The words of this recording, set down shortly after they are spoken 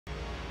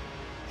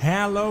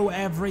Hello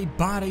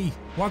everybody!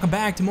 Welcome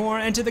back to more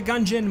Enter the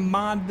Gungeon,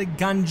 Mod the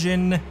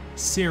Gungeon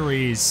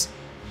series.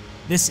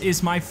 This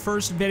is my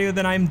first video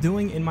that I'm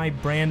doing in my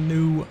brand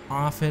new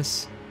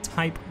office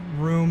type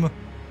room.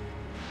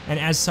 And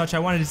as such, I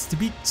wanted it to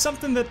be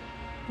something that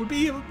would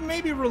be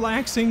maybe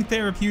relaxing,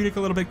 therapeutic, a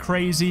little bit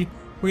crazy.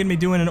 We're gonna be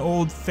doing an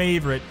old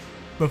favorite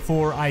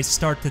before I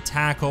start to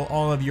tackle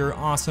all of your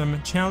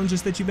awesome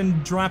challenges that you've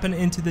been dropping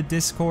into the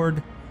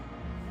Discord.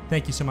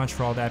 Thank you so much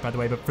for all that, by the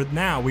way. But for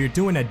now, we're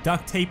doing a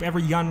duct tape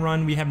every gun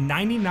run. We have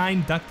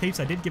 99 duct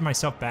tapes. I did give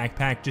myself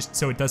backpack just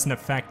so it doesn't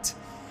affect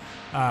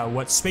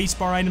what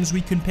spacebar items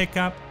we can pick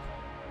up.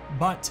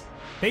 But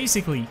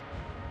basically,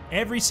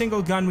 every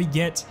single gun we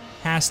get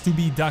has to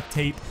be duct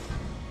tape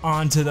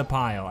onto the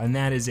pile, and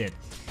that is it.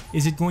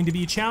 Is it going to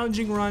be a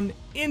challenging run?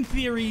 In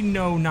theory,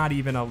 no, not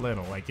even a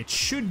little. Like, it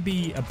should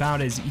be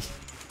about as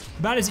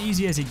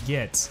easy as it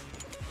gets.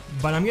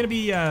 But I'm gonna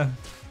be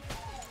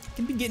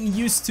getting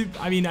used to.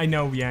 I mean, I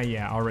know,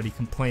 yeah, already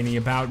complaining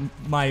about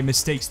my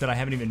mistakes that I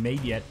haven't even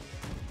made yet.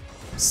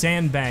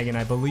 Sandbagging,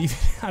 I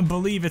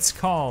believe it's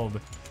called.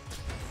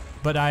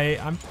 But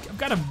I've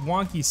got a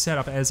wonky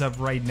setup as of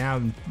right now,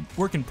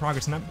 work in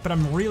progress. But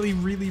I'm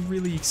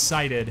really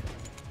excited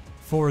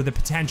for the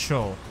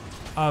potential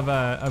of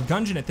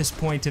Gungeon at this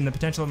point, and the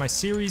potential of my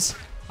series.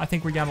 I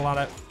think we got a lot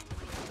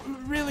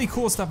of really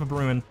cool stuff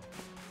brewing.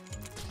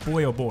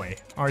 Boy, oh boy,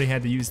 already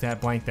had to use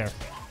that blank there.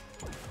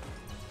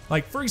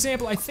 Like, for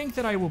example, I think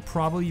that I will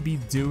probably be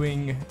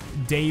doing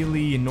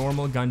daily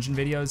normal Gungeon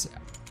videos.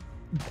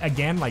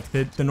 Again, like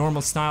the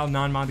normal style,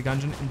 non-Mod the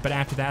Gungeon. But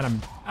after that,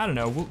 I don't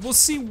know. We'll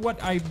see what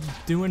I'm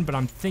doing, but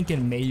I'm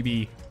thinking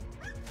maybe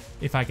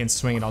if I can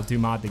swing it, I'll do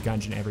Mod the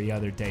Gungeon every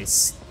other day.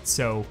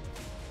 So,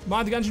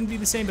 Mod the Gungeon would be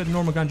the same, but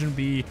normal Gungeon would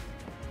be,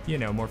 you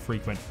know, more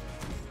frequent.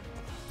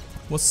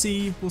 We'll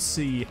see.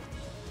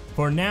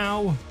 For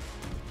now,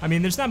 I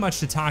mean, there's not much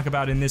to talk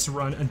about in this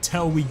run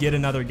until we get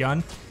another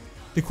gun.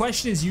 The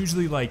question is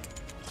usually like,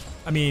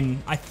 I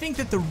mean, I think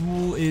that the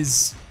rule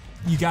is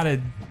you gotta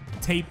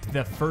tape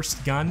the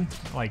first gun,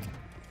 like,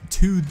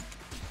 to,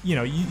 you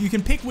know, you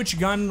can pick which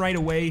gun right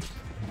away,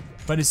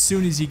 but as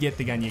soon as you get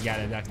the gun, you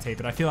gotta duct tape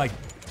it. I feel like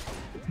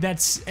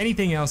that's,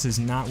 anything else is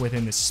not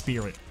within the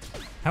spirit.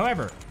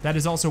 However, that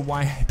is also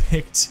why I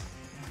picked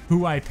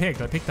who I picked.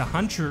 I picked the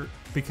Hunter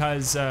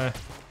because the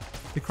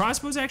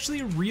crossbow is actually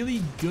a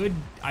really good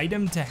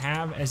item to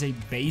have as a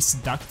base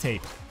duct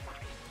tape,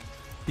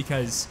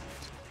 because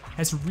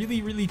has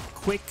really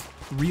quick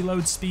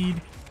reload speed.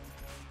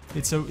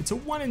 It's a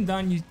one and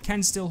done. You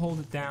can still hold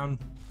it down.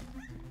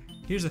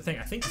 Here's the thing.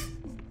 I think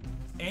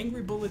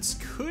angry bullets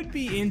could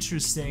be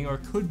interesting or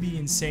could be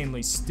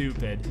insanely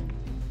stupid,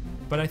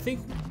 but I think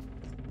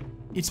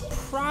it's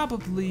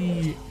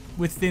probably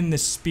within the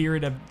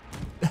spirit of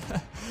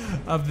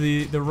of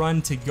the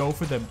run to go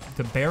for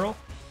the barrel.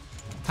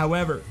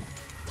 However,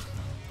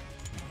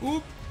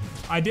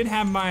 I did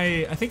have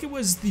my, I think it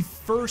was the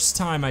first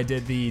time I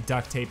did the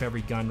duct tape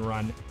every gun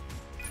run.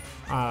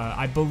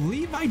 I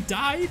believe I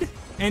died,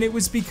 and it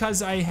was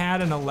because I had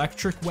an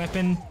electric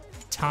weapon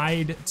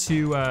tied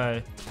to,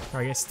 or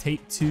I guess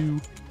taped to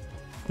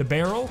the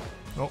barrel.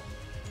 Oh.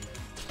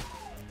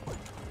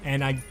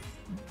 And I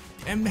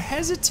am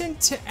hesitant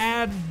to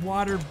add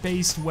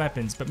water-based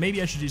weapons, but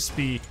maybe I should just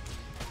be,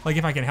 like,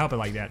 if I can help it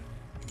like that.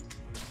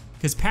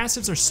 Because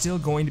passives are still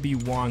going to be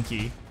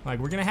wonky. Like,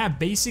 we're gonna have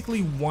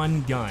basically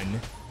one gun,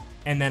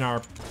 and then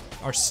our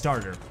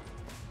starter.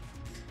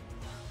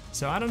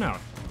 So I don't know.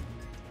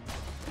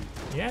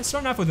 Yeah,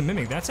 starting off with a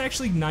mimic, that's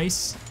actually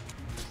nice,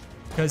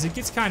 because it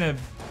gets kind of,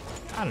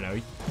 I don't know,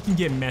 you can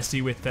get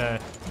messy with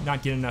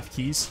not getting enough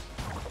keys.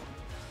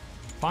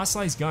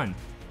 Fossilized gun.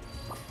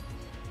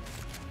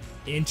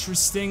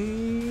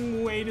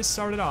 Interesting way to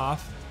start it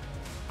off.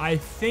 I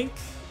think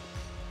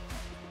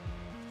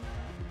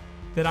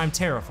that I'm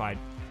terrified.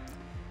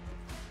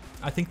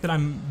 I think that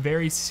I'm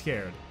very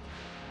scared.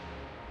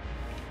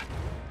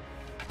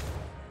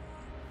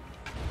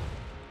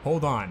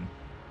 Hold on.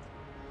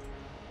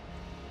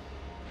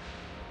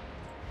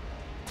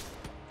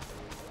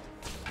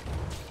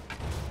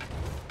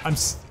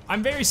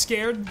 I'm very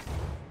scared.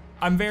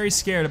 I'm very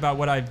scared about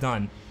what I've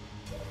done.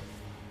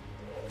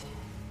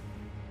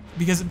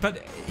 But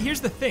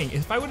here's the thing,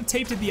 if I would have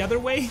taped it the other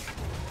way,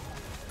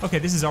 okay,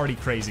 this is already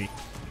crazy.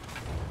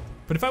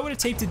 But if I would have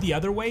taped it the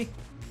other way,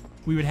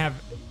 we would have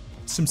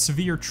some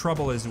severe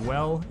trouble as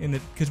well,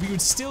 because we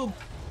would still,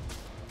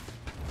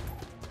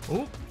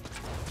 oh,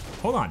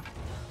 hold on.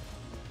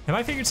 Have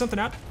I figured something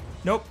out?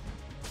 Nope.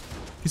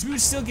 Because we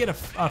would still get a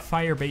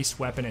fire-based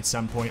weapon at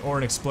some point, or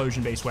an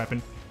explosion-based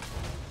weapon.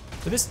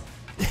 But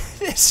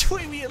this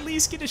way we at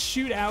least get to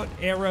shoot out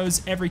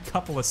arrows every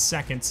couple of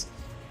seconds.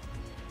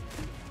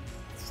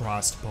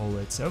 Frost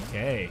bullets,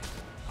 okay.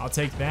 I'll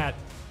take that.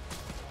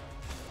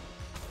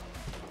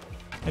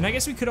 And I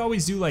guess we could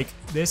always do like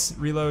this,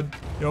 reload,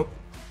 nope.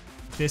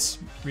 This,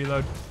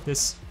 reload,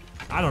 this,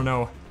 I don't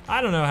know.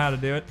 I don't know how to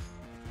do it.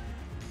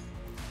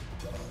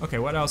 Okay,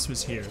 what else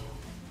was here?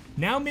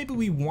 Now maybe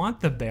we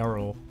want the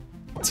barrel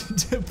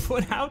to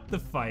put out the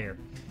fire.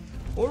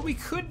 Or we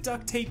could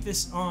duct tape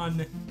this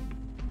on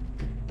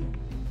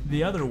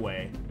the other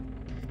way.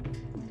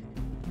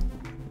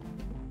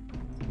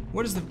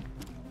 What is the...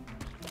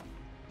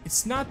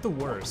 It's not the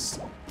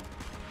worst.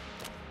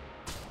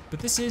 But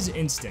this is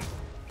instant.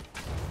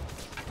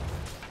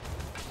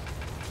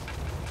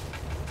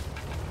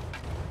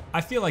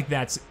 I feel like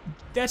that's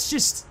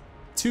just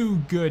too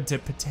good to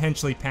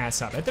potentially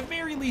pass up. At the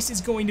very least,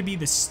 it's going to be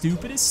the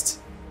stupidest.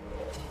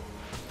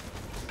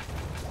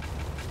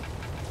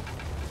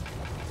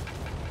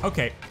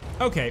 Okay,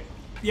 okay.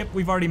 Yep,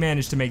 we've already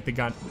managed to make the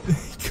gun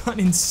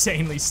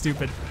insanely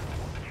stupid.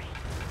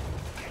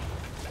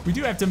 We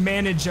do have to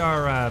manage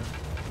our,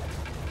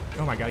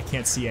 oh my god, I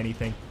can't see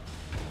anything.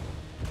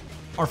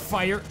 Our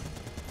fire.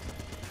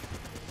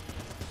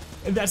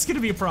 And that's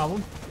gonna be a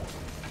problem.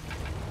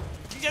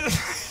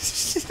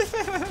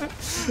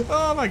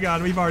 Oh my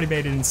god, we've already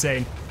made it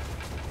insane.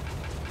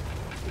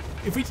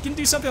 If we can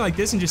do something like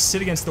this and just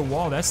sit against the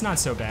wall, that's not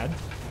so bad.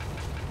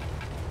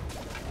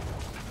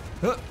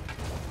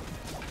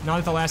 Not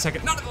at the last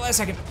second, not at the last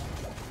second.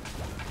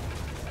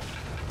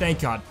 Thank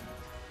god.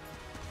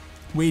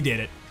 We did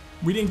it.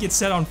 We didn't get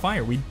set on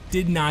fire. We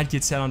did not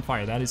get set on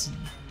fire. That is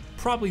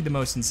probably the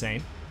most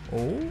insane.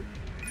 Oh.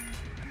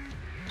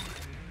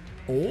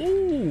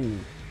 Oh.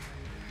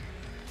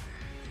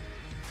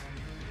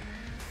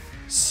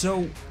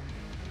 So,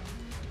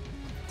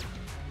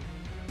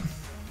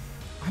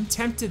 I'm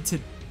tempted to,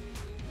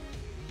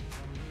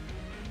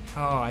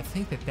 oh, I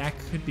think that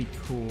could be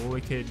cool.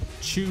 We could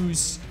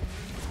choose,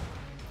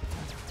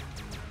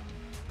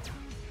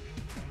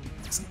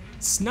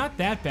 it's not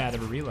that bad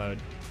of a reload.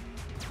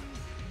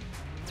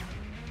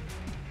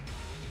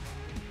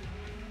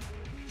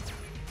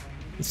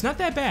 It's not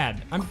that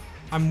bad.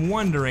 I'm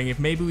wondering if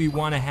maybe we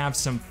want to have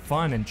some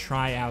fun and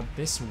try out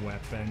this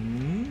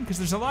weapon, because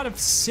there's a lot of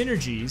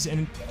synergies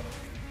and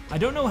I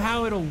don't know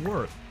how it'll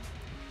work.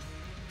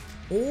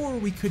 Or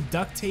we could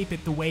duct tape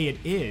it the way it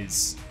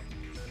is.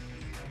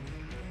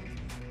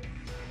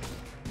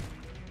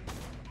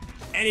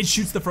 And it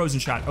shoots the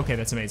frozen shot. Okay,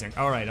 that's amazing.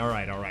 All right, all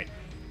right, all right.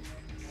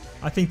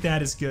 I think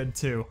that is good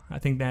too. I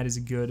think that is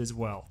good as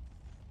well.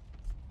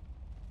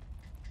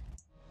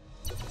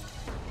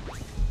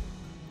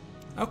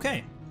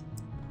 Okay.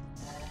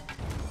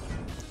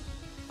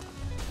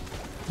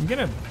 I'm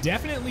gonna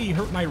definitely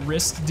hurt my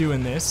wrist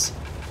doing this.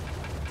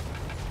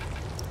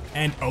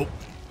 And, oh,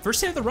 first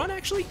hit of the run,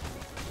 actually?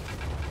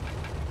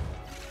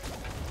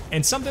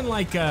 And something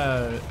like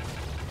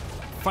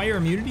fire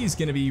immunity is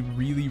gonna be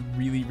really,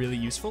 really, really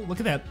useful. Look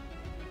at that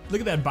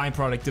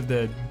byproduct of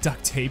the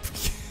duct tape.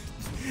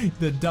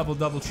 The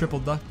double, triple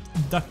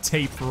duct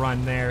tape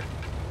run there.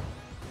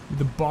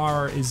 The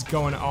bar is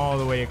going all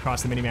the way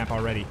across the minimap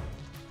already.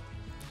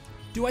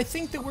 Do I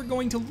think that we're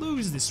going to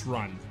lose this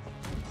run?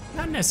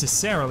 Not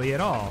necessarily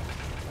at all.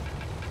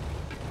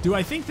 Do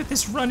I think that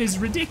this run is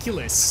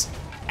ridiculous?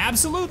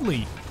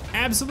 Absolutely,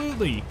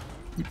 absolutely.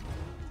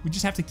 We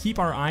just have to keep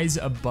our eyes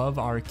above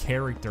our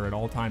character at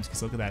all times,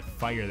 because look at that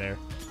fire there.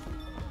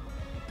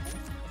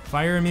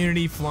 Fire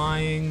immunity,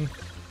 flying.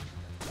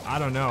 I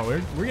don't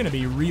know, we're gonna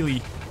be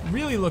really,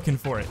 really looking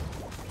for it.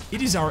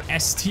 It is our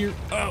S tier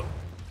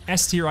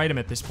item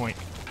at this point.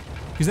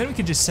 Because then we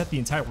could just set the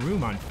entire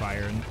room on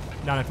fire and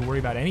not have to worry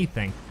about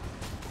anything.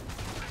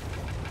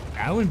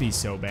 That wouldn't be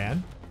so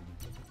bad.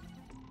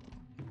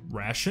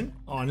 Ration,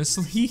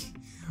 honestly,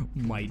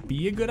 might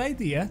be a good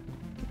idea.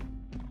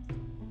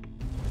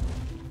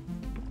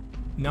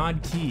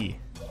 Nod key.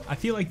 I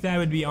feel like that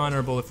would be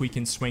honorable if we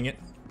can swing it.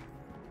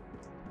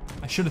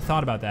 I should have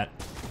thought about that.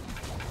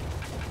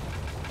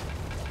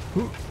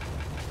 Ooh.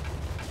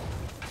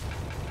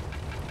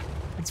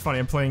 It's funny,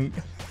 I'm playing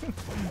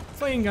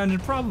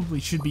Gungeon, probably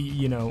should be,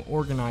 you know,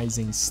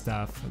 organizing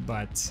stuff,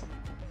 but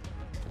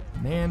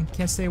man,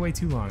 can't stay away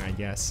too long, I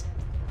guess.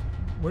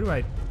 Where do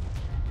I?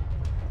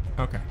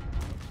 Okay.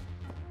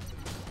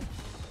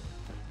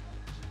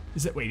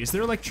 Wait, is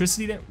there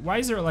electricity there? Why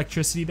is there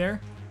electricity there?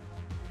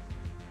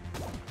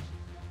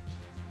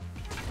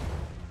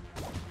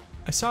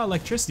 I saw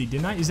electricity,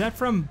 didn't I? Is that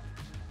from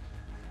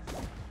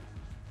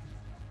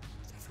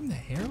the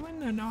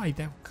heroin? No,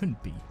 that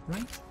couldn't be,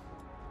 right?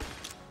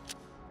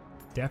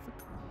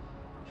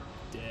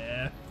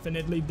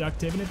 Definitely duct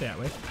taping it that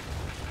way.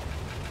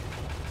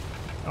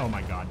 Oh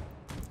my god.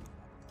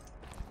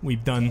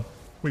 We've done it.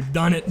 We've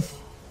done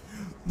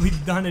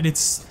it.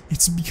 It's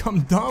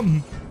become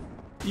dumb.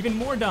 Even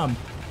more dumb.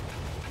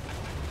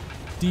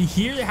 Do you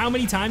hear how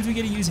many times we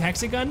get to use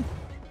hexagon?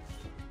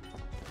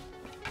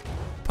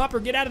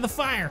 Pupper, get out of the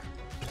fire.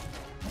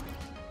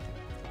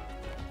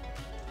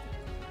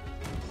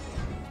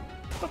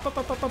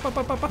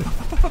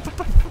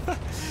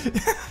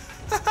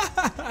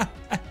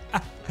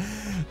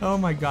 Oh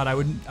my god,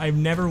 I've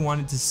never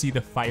wanted to see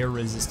the fire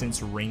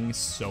resistance ring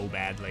so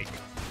badly.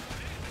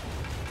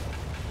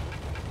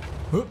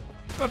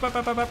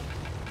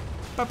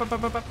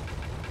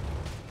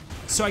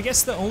 So I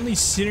guess the only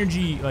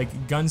synergy,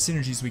 like gun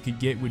synergies we could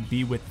get would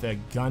be with the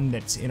gun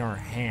that's in our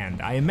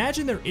hand. I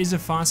imagine there is a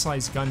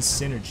fossilized gun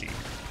synergy.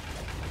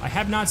 I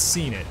have not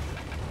seen it.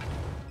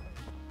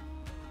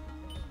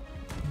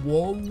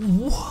 Whoa,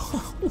 whoa,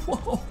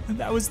 whoa.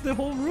 That was the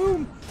whole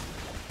room.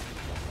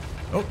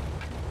 Oh.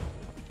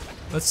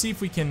 Let's see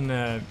if we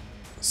can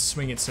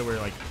swing it so we're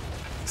like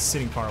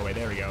sitting far away.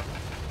 There we go.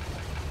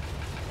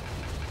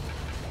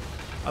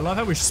 I love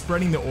how we're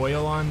spreading the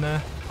oil on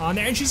there,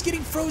 and she's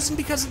getting frozen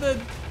because of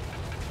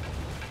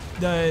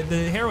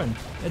the heroin.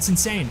 That's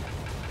insane.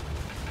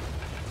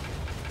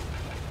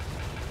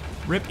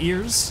 Rip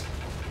ears.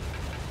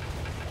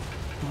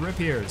 Rip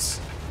ears.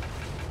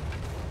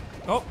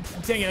 Oh,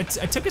 dang it.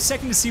 I took a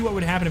second to see what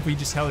would happen if we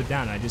just held it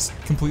down. I just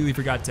completely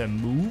forgot to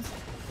move.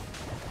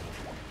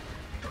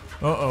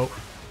 Uh-oh.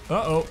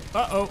 Uh-oh.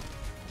 Uh-oh.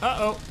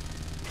 Uh-oh.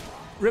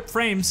 Rip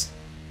frames.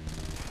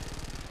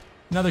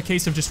 Another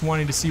case of just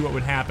wanting to see what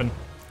would happen.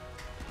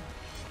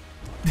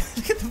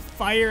 Look at the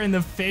fire and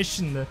the fish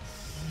and the...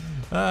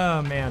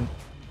 Oh, man.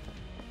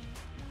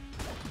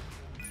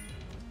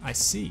 I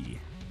see.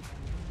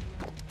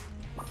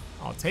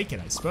 I'll take it,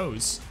 I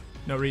suppose.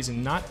 No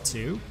reason not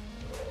to.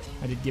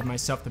 I did give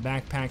myself the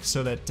backpack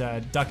so that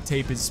duct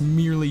tape is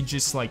merely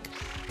just like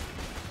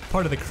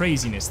part of the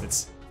craziness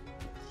that's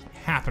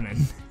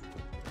happening.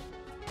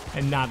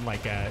 And not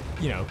like a,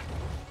 you know,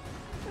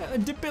 a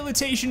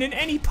debilitation in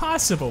any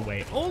possible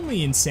way.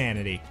 Only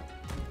insanity.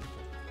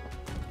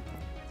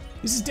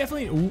 This is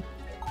definitely,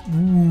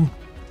 ooh.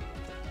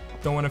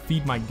 Don't want to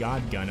feed my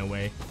god gun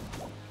away.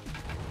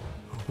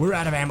 We're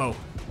out of ammo.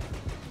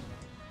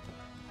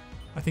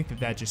 I think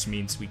that just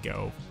means we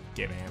go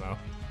give ammo.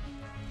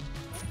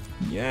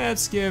 Yeah,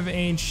 let's give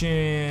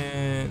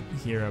ancient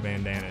hero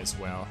bandana as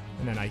well.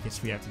 And then I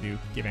guess we have to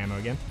give ammo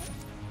again.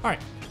 All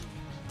right.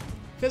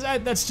 Because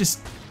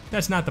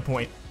that's not the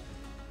point.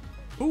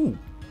 Ooh.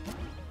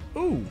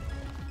 Ooh.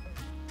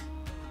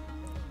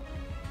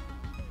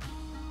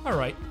 All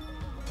right.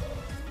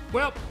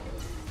 Well,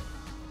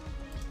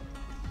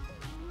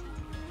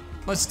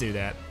 let's do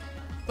that.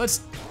 Let's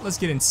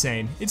get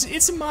insane.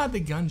 It's a Mod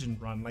the Gungeon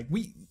run. Like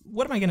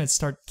what am I gonna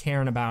start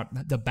caring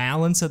about? The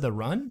balance of the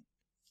run?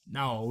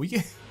 No, we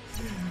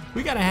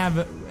gotta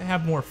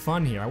have more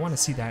fun here. I want to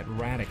see that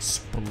rat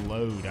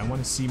explode. I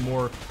want to see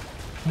more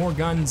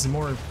guns,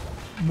 more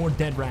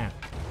dead rat.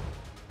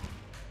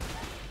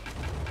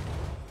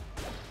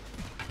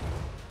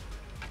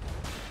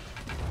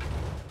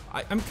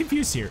 I'm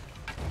confused here.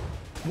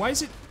 Why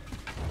is it?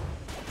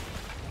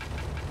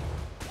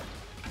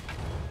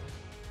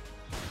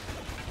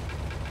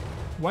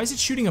 Why is it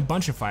shooting a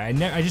bunch of fire?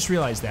 I just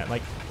realized that.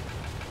 Like,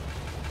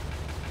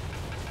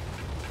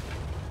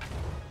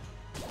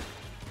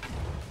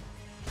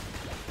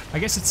 I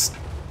guess it's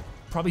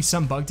probably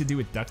some bug to do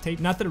with duct tape.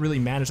 Not that it really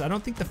matters. I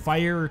don't think the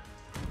fire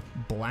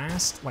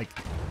blast, like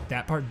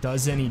that part,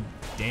 does any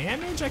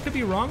damage. I could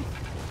be wrong.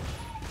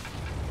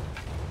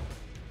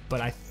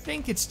 But I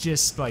think it's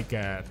just like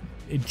it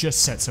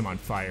just sets him on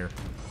fire.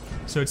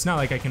 So it's not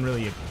like I can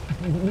really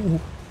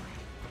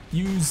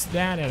use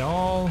that at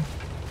all.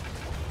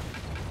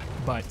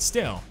 But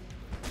still,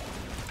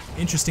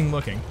 interesting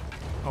looking.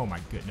 Oh my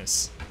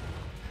goodness.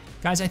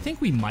 Guys, I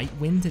think we might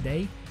win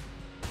today.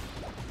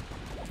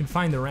 Can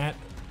find the rat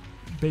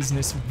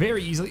business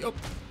very easily. Oh.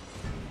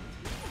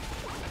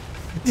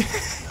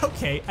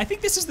 Okay, I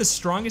think this is the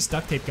strongest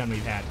duct tape gun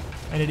we've had,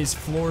 and it is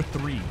floor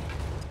 3. I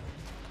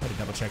had to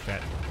double check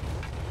that.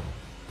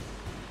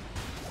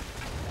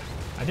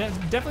 I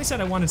definitely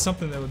said I wanted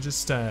something that would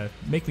just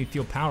make me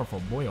feel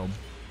powerful. Boy, oh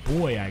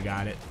boy, I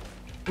got it.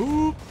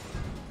 Ooh.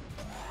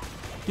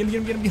 Get him, get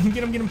him, get him, get him,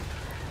 get him, get him.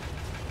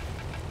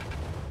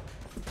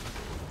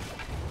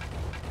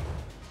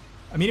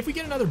 I mean, if we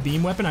get another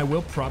beam weapon, I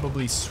will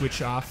probably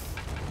switch off.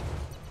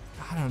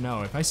 I don't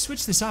know. If I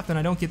switch this up, then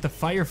I don't get the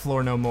fire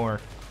floor no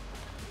more.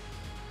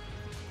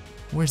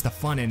 Where's the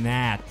fun in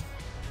that?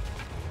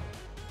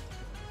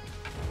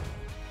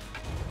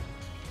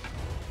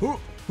 Whoop,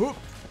 whoop,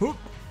 whoop.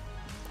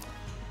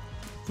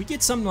 If we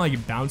get something like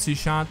bouncy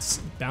shots,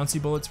 bouncy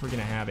bullets, we're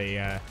gonna have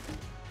a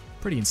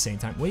pretty insane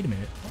time. Wait a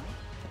minute.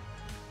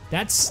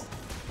 That's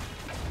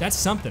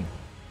something.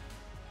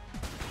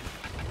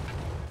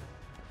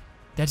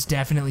 That's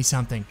definitely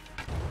something.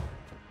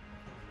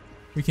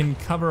 We can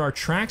cover our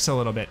tracks a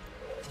little bit.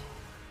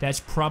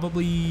 That's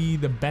probably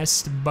the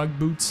best bug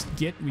boots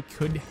get we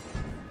could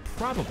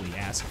probably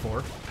ask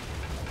for.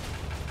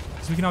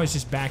 So we can always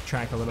just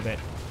backtrack a little bit.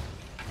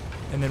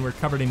 And then we're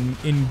covered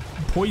in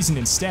poison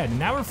instead. And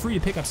now we're free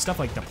to pick up stuff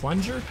like the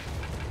plunger.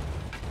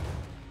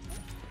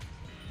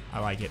 I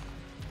like it.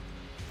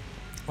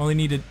 Only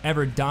need to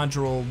ever dodge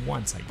roll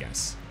once, I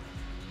guess.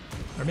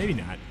 Or maybe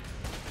not.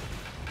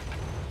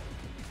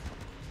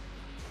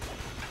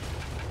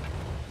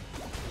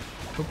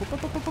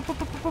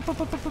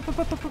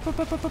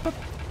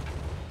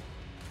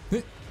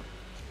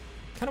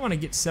 Kind of want to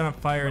get set on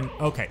fire and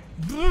okay.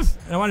 And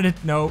I wanted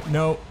to no.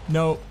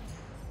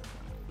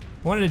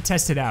 I wanted to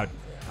test it out.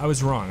 I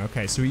was wrong.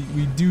 Okay, so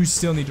we do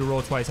still need to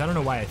roll twice. I don't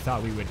know why I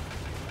thought we would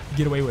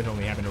get away with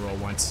only having to roll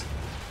once.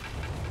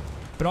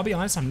 But I'll be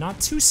honest, I'm not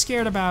too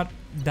scared about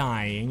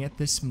dying at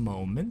this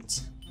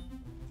moment.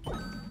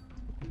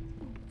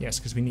 Yes,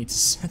 because we need to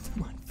set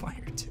them on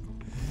fire too.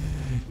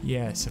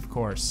 Yes, of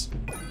course.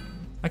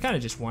 I kind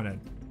of just want to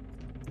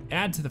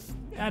add to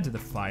the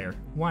fire.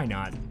 Why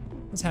not?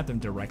 Let's have them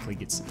directly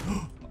get.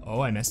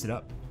 Oh, I messed it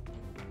up.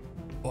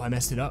 Oh, I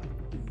messed it up.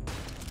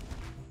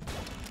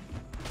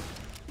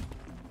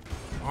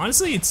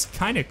 Honestly, it's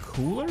kind of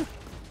cooler.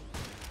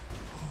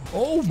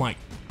 Oh my!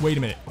 Wait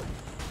a minute.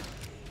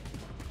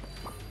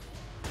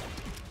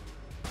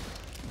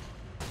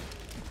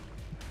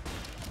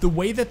 The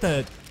way that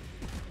the.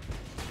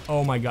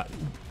 Oh my god.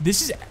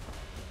 This is.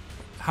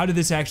 How did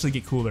this actually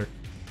get cooler?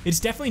 It's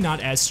definitely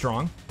not as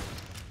strong,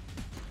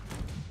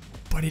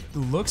 but it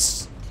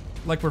looks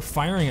like we're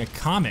firing a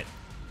comet.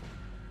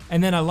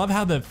 And then I love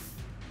how the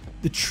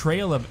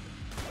trail of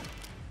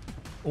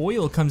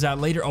oil comes out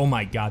later. Oh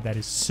my god, that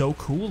is so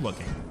cool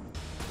looking.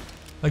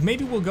 Like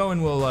maybe we'll go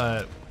and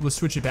we'll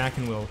switch it back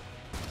and we'll.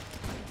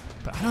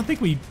 But I don't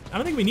think we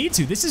need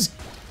to. This is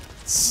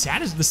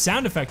sad. The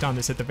sound effect on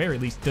this at the very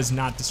least does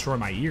not destroy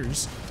my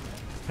ears.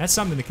 That's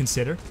something to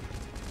consider.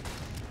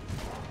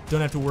 Don't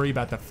have to worry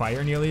about the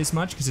fire nearly as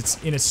much because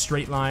it's in a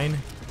straight line.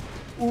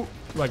 Ooh,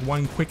 like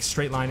one quick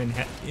straight line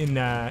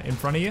in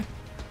front of you.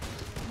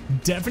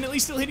 Definitely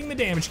still hitting the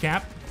damage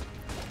cap.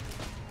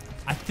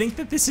 I think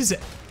that this is,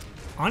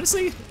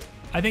 honestly,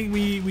 I think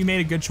we made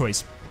a good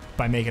choice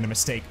by making a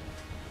mistake.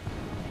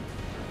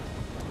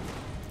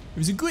 It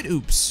was a good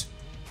oops.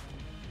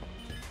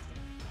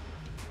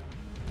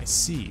 I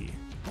see.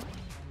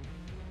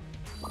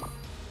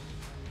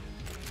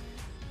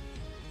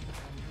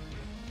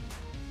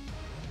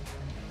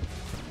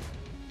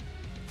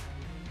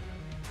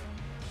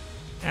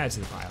 Add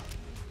to the pile.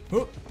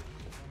 Oh.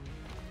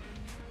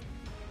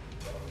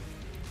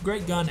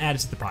 Great gun added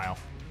to the pile.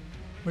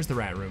 Where's the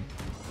rat room?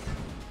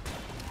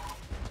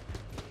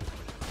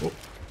 Oh,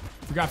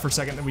 forgot for a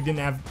second that we didn't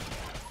have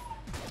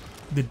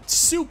the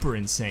super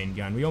insane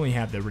gun. We only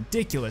have the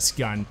ridiculous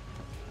gun.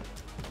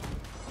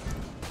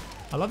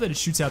 I love that it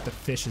shoots out the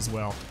fish as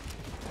well.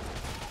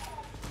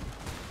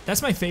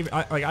 That's my favorite.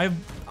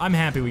 I'm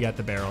happy we got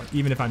the barrel,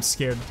 even if I'm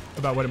scared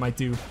about what it might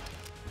do.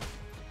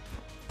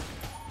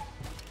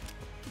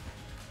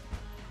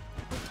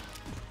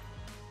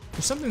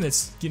 There's something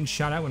that's getting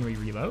shot out when we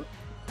reload?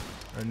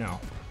 Or no?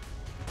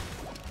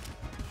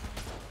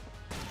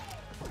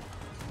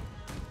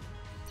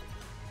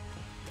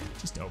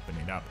 Just open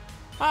it up.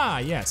 Ah,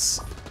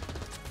 yes.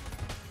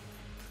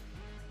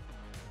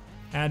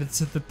 Add it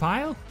to the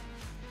pile?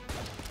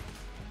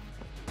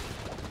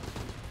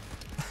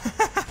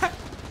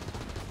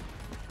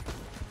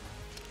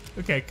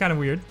 Okay, kind of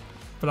weird,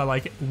 but I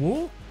like it.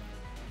 Wool?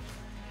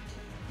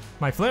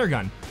 My flare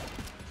gun.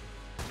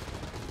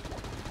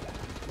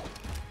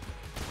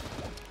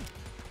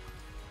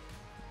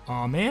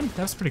 Aw, man,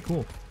 that was pretty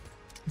cool.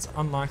 Let's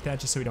unlock that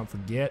just so we don't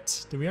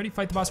forget. Did we already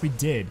fight the boss? We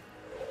did.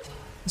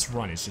 This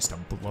run is just a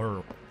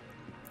blur.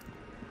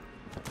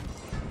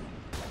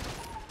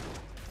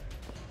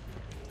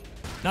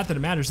 Not that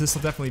it matters, this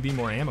will definitely be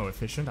more ammo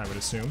efficient, I would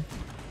assume.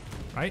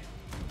 Right?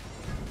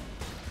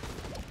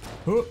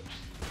 Oh.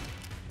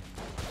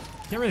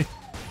 Can't really...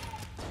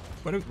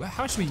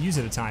 how much do we use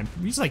at a time?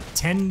 We use like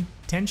 10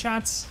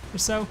 shots or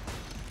so?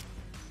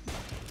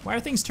 Why are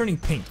things turning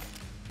pink?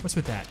 What's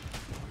with that?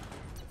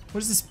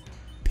 What is this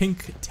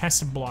pink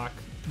test block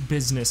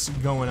business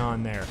going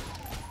on there?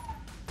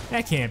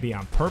 That can't be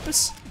on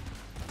purpose.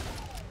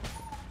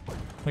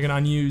 Like an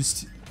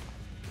unused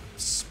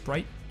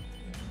sprite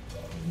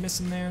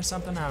missing there or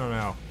something? I don't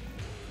know.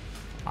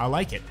 I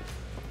like it.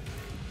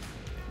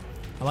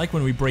 I like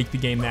when we break the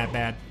game that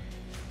bad.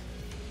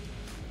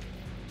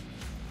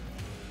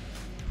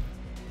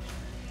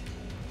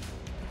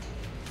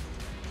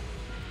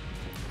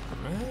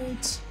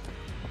 Alright.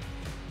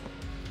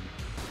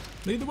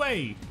 Lead the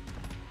way.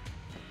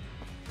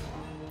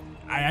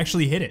 I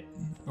actually hit it.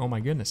 Oh my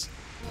goodness.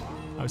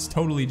 I was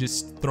totally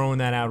just throwing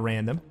that out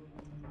random.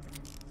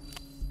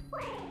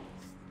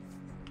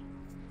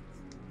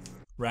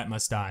 Rat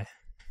must die.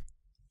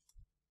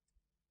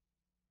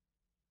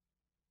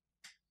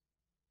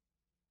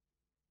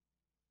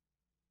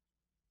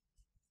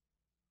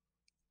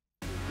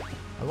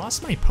 I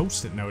lost my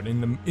post-it note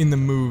in the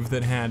move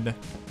that had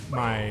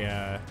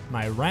my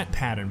my rat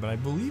pattern, but I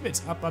believe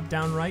it's up, up,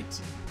 down,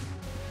 right.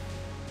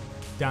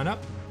 Down,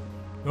 up.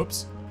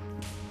 Oops.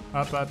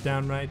 Up, up,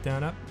 down, right,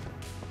 down, up.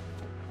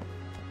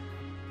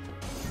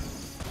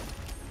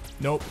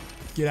 Nope.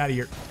 Get out of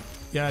here.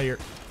 Get out of here.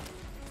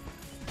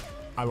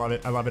 I love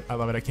it. I love it. I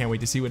love it. I can't wait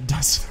to see what it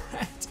does to the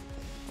rat.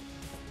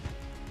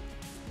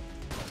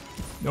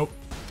 Nope.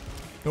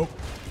 Nope.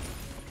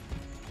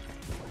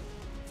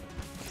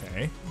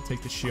 Okay. I'll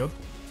take the shield.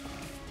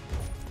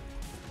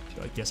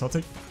 I guess I'll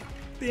take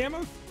the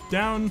ammo.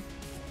 Down.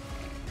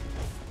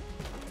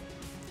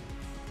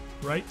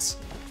 Right.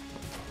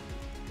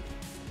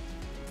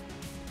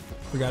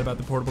 Forgot about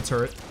the portable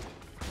turret.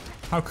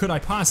 How could I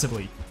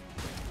possibly?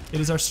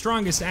 It is our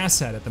strongest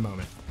asset at the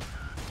moment.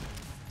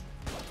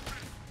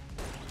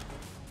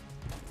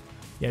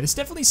 Yeah, this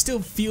definitely still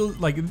feels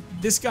like,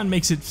 this gun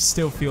makes it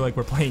still feel like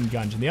we're playing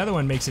Gungeon. The other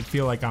one makes it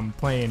feel like I'm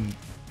playing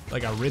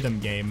like a rhythm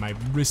game. My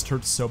wrist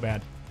hurts so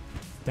bad.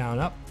 Down,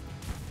 up.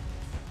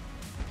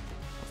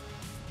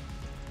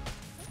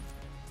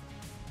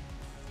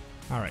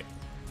 All right.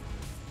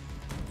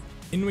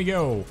 In we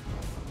go.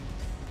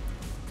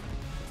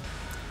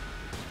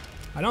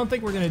 I don't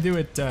think we're gonna do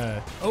it,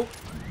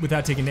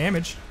 without taking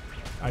damage.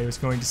 I was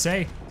going to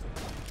say,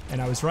 and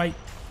I was right.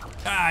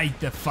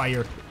 The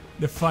fire.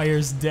 The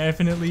fire's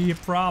definitely a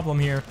problem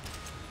here.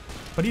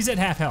 But he's at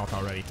half health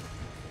already.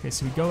 Okay,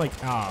 so we go like,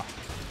 I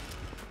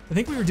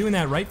think we were doing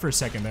that right for a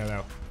second there,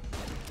 though.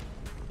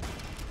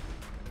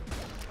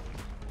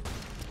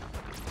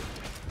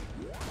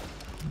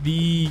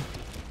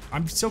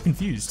 I'm so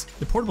confused.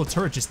 The portable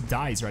turret just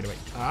dies right away.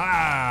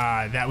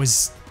 That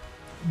was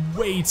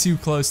way too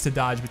close to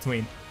dodge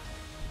between.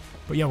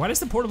 But yeah, why does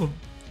the portable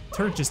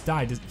turret just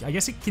die? I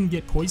guess it can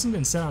get poisoned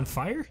and set on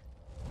fire?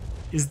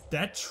 Is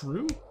that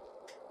true?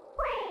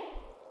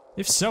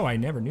 If so, I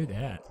never knew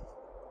that.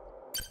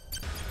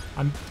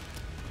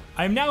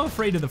 I'm now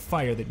afraid of the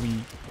fire that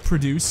we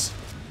produce.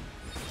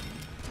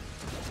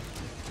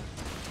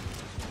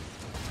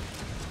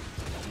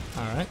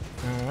 Alright,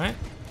 alright.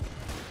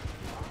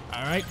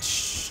 Alright,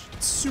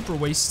 super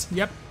waste.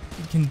 Yep,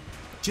 you can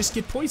just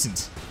get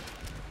poisoned.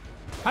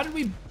 How did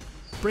we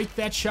break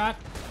that shot?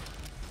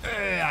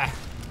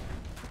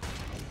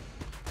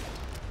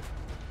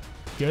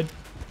 Good,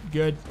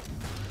 good.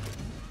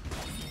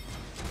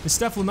 This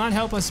stuff will not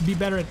help us be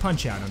better at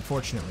Punch Out,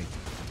 unfortunately.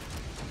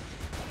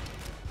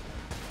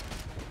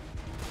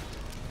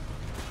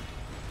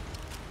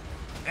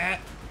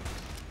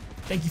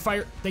 Thank you,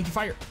 fire. Thank you,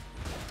 fire.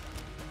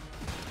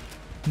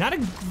 Not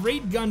a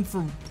great gun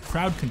for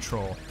crowd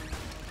control.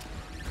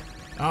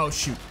 Oh,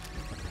 shoot.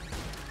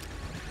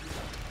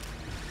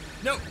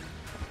 No.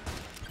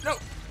 No.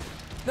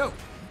 No.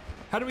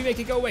 How do we make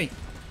it go away?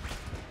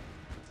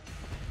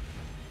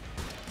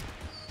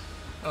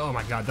 Oh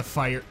my god, the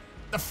fire.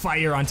 The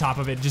fire on top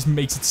of it just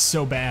makes it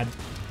so bad.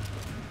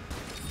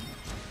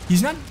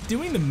 He's not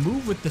doing the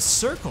move with the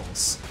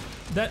circles.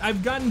 That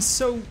I've gotten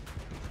so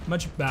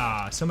much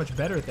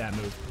better at that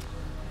move.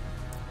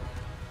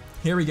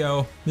 Here we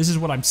go. This is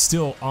what I'm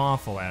still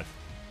awful at.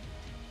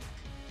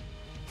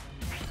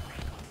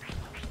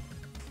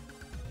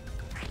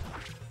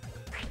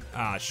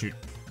 Shoot.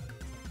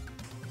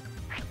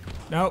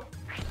 Nope.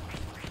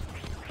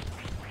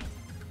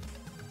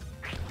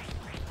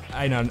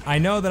 I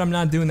know that I'm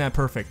not doing that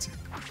perfect.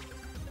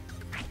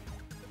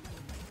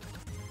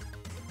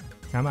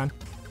 Come on.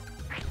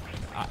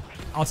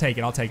 I'll take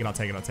it, I'll take it, I'll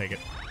take it, I'll take it.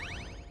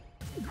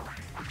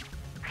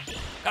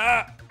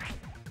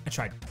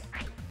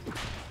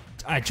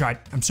 I tried.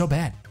 I'm so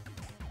bad.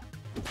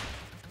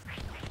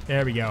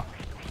 There we go.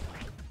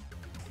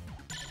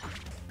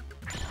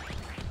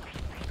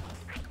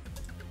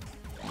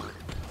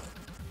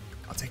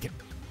 I'll take it.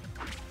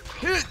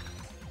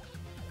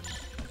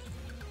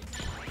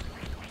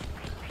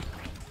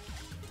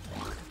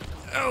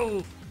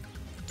 Oh.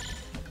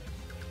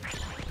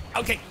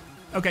 Okay.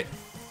 Okay.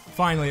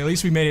 Finally, at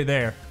least we made it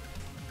there.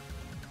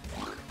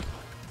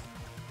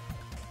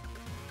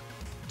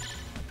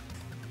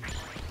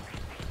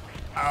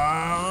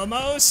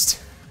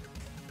 Almost.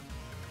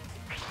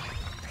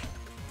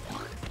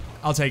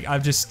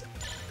 I've just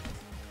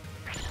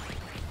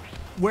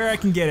where I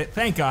can get it.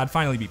 Thank God,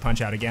 finally beat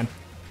Punch Out again.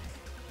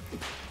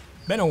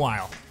 Been a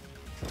while.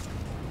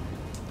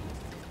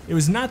 It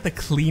was not the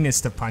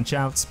cleanest of Punch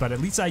Outs, but at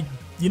least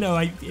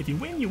if you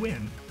win, you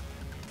win.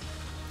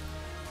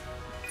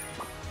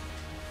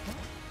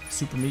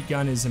 Super Meat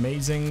Gun is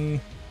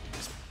amazing.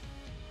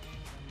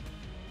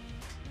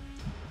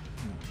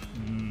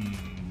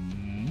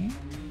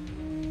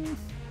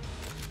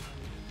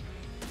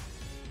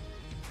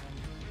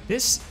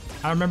 This,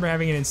 I remember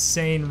having an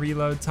insane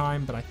reload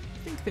time, but I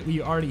think that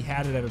we already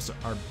had it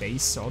at our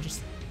base, so I'll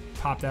just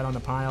pop that on the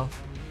pile.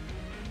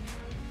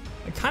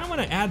 I kind of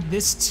want to add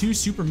this to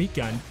Super Meat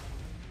Gun.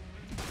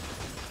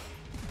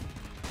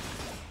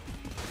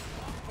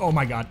 Oh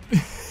my god.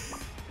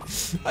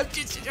 I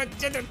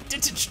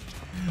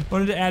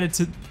wanted to add it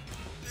to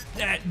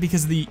that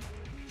because the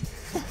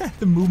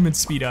the movement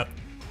speed up.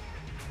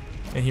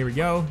 And here we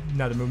go,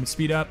 another movement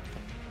speed up.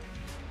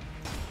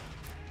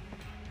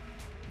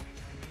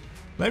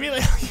 Let me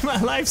tell you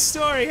my life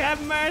story,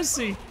 have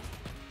mercy.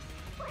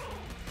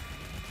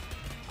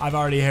 I've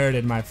already heard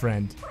it, my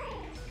friend.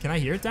 Can I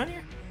hear it down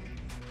here?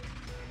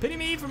 Pity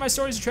me for my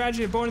stories of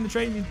tragedy, born in the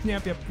trade.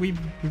 Yep, we've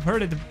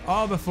heard it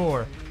all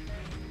before.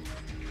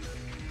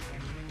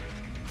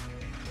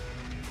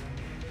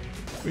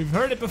 We've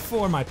heard it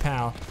before, my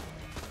pal.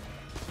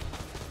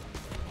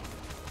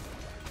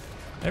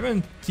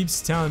 Everyone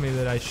keeps telling me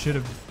that I should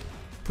have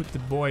put the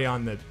boy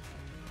on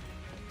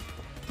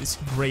this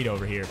grate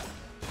over here.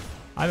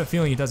 I have a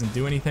feeling it doesn't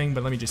do anything,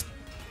 but let me just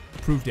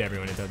prove to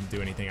everyone it doesn't do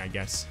anything, I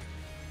guess.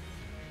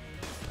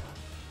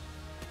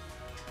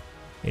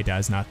 It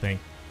does nothing.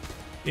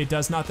 It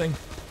does nothing.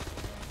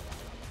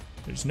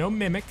 There's no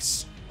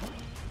mimics.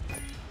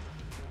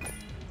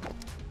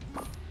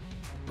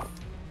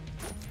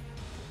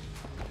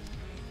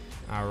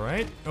 All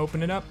right,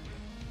 open it up.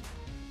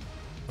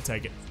 I'll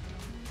take it.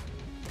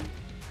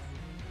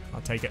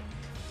 I'll take it.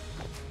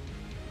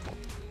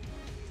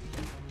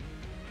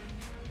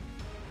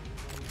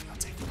 I'll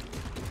take it.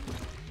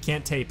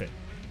 can't tape it.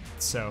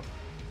 So,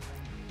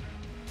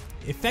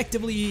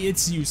 effectively,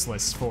 it's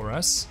useless for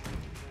us.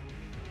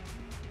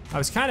 I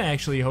was kind of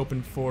actually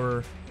hoping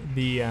for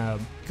the,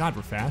 God,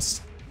 we're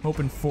fast.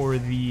 Hoping for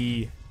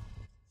the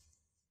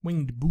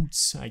winged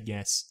boots, I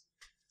guess.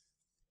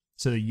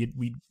 So that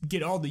we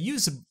get all the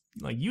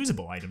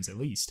usable items at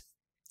least.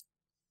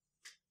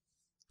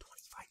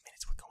 25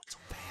 minutes, we're going so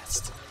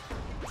fast.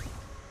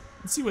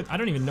 Let's see what, I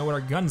don't even know what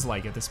our gun's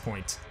like at this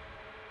point.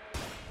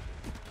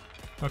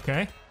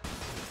 Okay.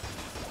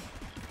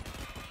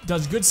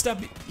 Does good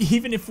stuff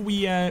even if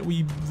we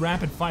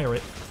rapid fire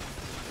it.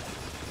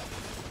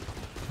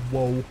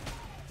 Whoa.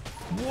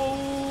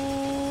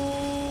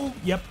 Whoa.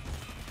 Yep.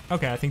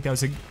 Okay, I think that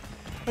was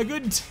a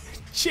good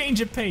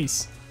change of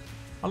pace.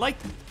 I like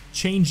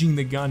changing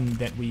the gun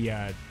that we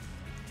have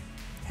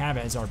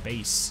as our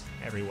base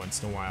every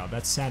once in a while.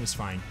 That's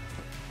satisfying.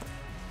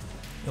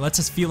 It lets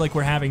us feel like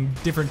we're having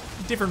different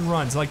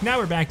runs. Like now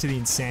we're back to the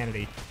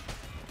insanity.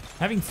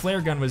 Having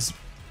flare gun was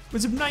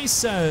a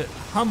nice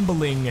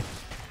humbling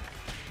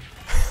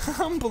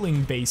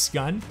base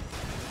gun.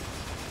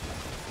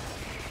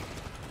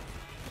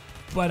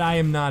 But I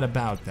am not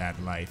about that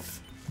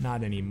life.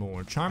 Not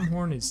anymore. Charm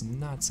horn is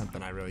not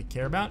something I really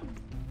care about.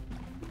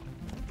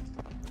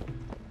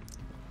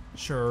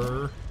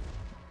 Sure.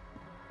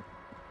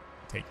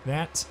 Take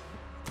that.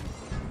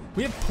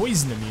 We have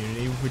poison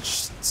immunity, which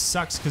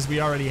sucks because we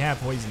already have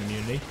poison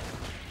immunity.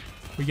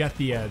 We got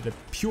the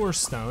pure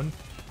stone.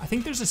 I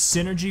think there's a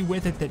synergy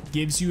with it that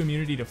gives you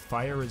immunity to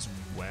fire as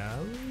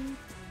well.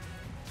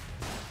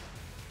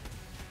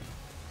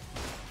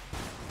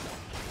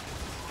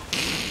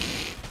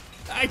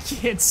 I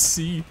can't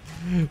see.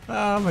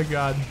 Oh my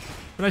god.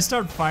 When I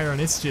start firing,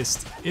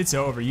 it's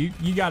over. You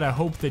gotta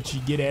hope that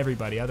you get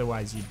everybody,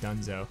 otherwise you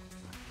donezo.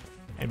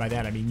 And by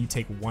that I mean you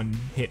take one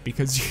hit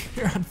because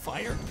you're on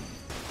fire.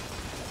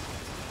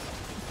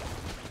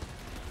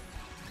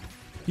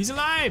 He's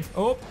alive!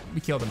 Oh, we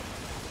killed him.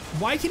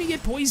 Why can he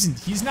get poisoned?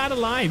 He's not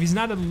alive. He's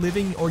not a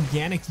living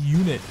organic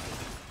unit.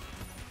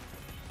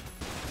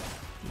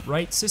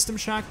 Right, system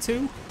shock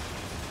too?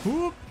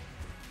 Whoop.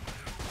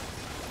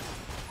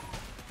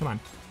 Come on.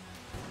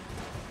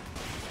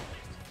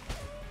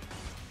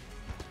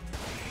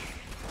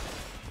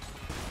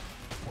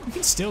 We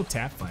can still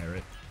tap fire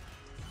it.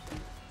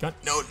 Gun.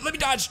 No, let me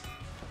dodge!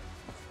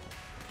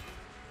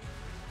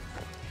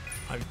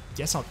 I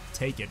guess I'll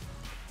take it.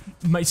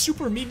 My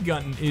super meat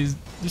gun is,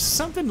 there's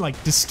something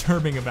like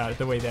disturbing about it,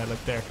 the way that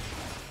looked there.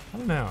 I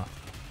don't know.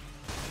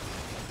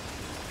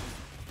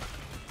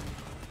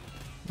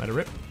 Let it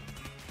rip.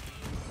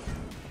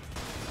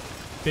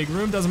 Big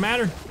room, doesn't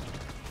matter.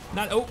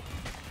 Not, oh.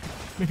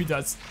 Maybe it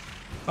does.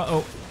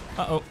 Uh-oh,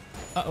 uh-oh,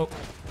 uh-oh,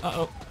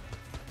 uh-oh.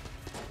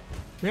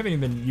 We haven't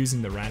even been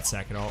using the rat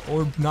sack at all,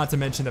 or not to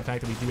mention the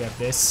fact that we do have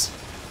this.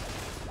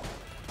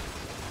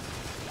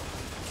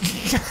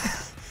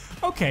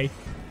 Okay.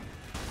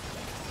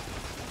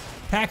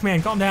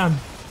 Pac-Man, calm down.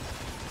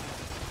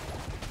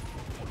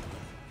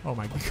 Oh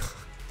my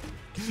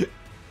god.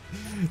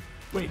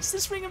 Wait, is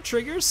this ring of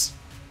triggers?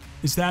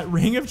 Is that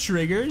ring of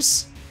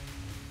triggers?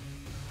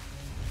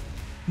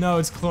 No,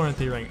 it's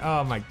Chloranthy ring.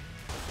 Oh my,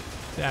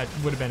 that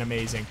would have been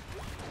amazing.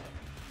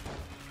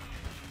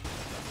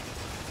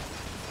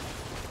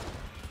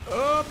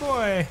 Oh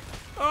boy,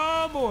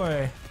 oh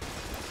boy.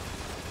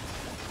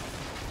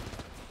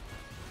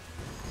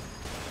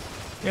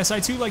 Yes, I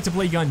too like to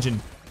play Gungeon.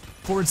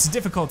 For its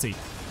difficulty.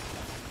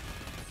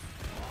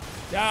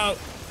 Oh.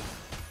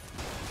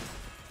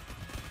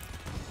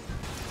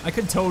 I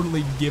could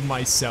totally give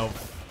myself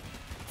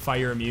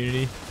fire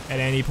immunity at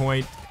any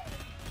point.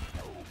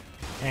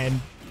 And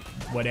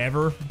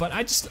whatever, but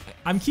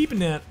I'm keeping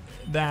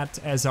that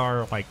as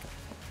our, like,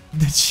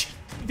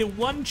 the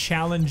one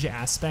challenge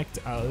aspect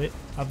of it,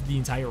 of the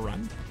entire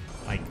run.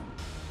 Like,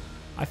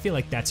 I feel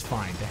like that's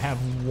fine to have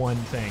one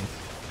thing.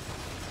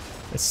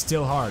 It's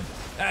still hard.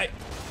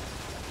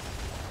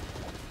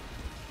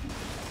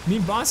 I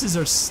mean, bosses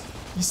are,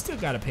 you still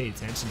gotta pay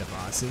attention to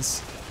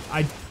bosses.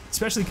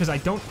 Especially because I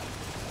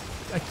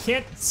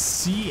can't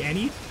see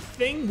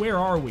anything. Where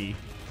are we?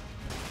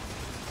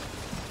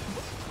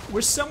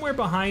 We're somewhere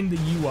behind the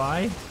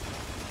UI.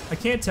 I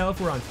can't tell if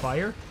we're on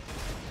fire.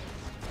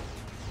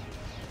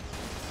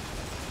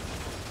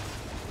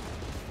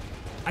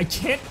 I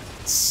can't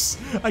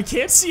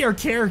see our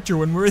character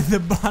when we're in the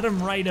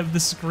bottom right of the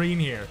screen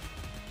here.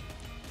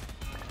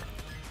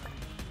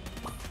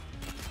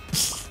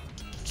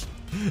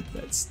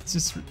 That's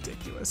just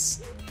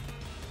ridiculous.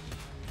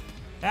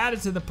 Add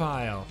it to the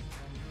pile.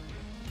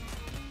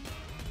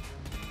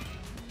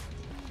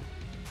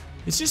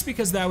 It's just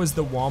because that was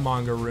the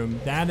Wallmonger room.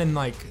 That and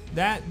like,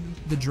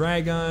 the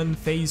Dragon,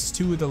 Phase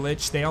 2 of the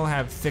Lich, they all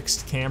have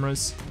fixed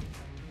cameras.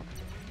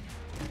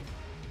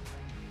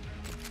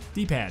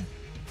 D-pad.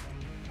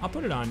 I'll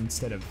put it on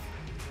instead of...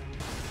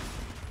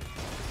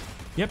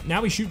 Yep,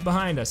 now we shoot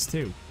behind us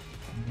too.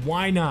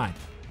 Why not?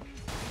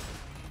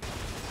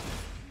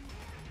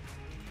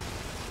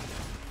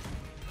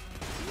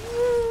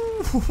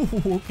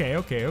 Okay.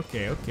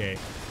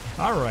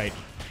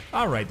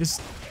 All right,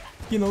 this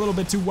Getting a little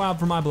bit too wild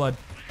for my blood.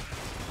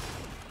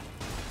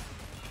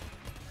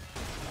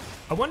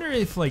 I wonder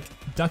if, like,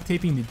 duct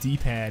taping the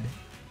D-pad,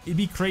 it'd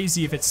be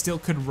crazy if it still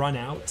could run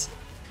out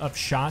of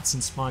shots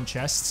and spawn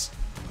chests,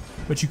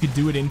 but you could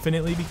do it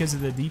infinitely because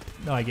of the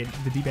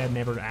the D-pad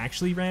never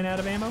actually ran out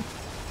of ammo.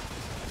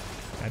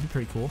 That'd be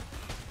pretty cool.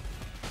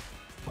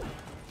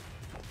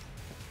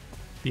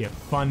 Be a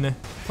fun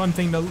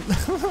thing to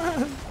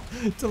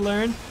to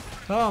learn.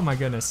 Oh my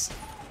goodness.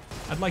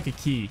 I'd like a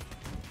key.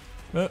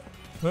 I'd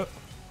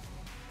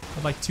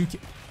like 2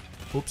 keys.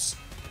 Oops.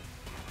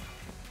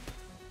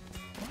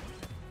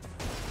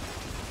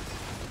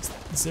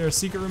 Is there a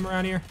secret room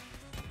around here?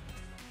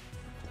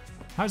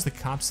 How's the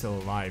cop still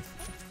alive?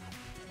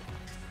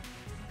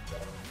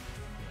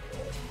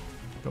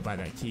 Go buy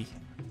that key.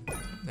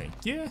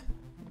 Thank you.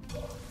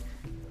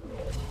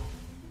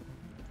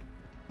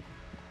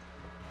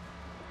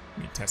 Let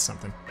me test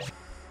something.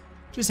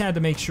 Just had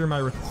to make sure my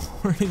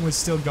recording was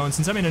still going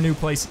since I'm in a new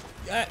place.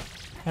 Had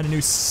a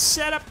new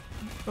setup.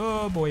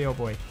 Oh boy, oh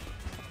boy.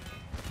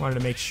 Wanted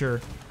to make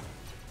sure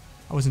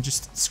I wasn't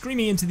just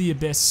screaming into the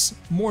abyss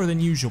more than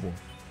usual.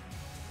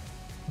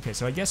 Okay,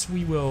 so I guess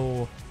we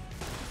will...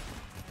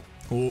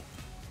 Oh.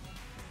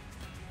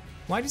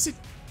 Why does it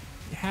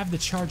have the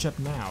charge up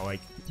now?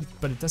 Like,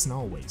 but it doesn't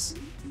always.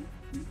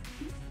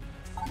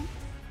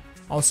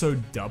 Also,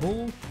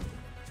 double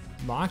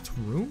locked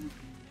room?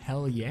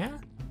 Hell yeah.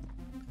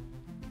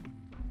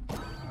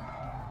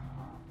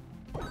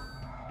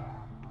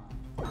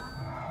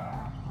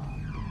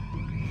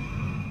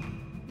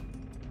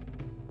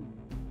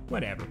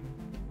 Whatever.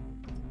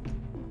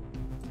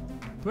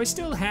 Do I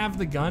still have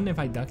the gun if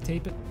I duct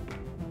tape it?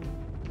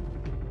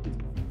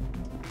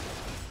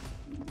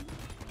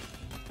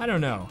 I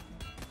don't know.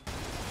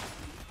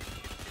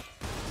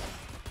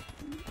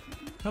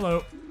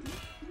 Hello.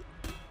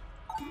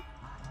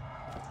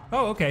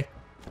 Oh, okay.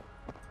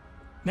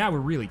 Now we're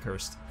really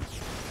cursed.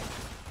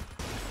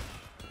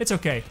 It's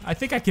okay. I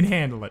think I can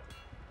handle it.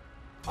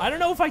 I don't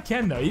know if I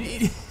can though.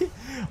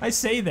 I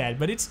say that,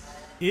 but it's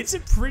a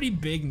pretty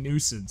big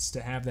nuisance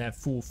to have that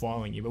fool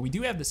following you. But we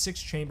do have the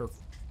 6th chamber,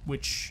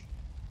 which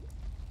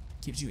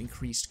gives you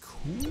increased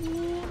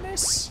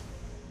coolness.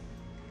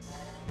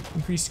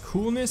 Increased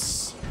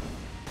coolness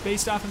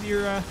based off of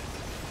your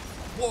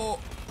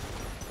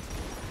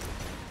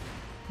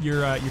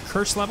your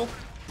curse level.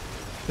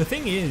 The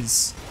thing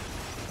is,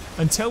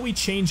 until we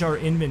change our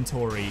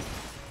inventory,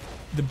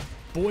 the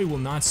boy will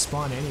not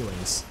spawn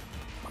anyways.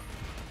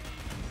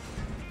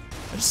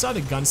 I just saw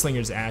the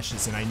gunslinger's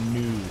ashes and I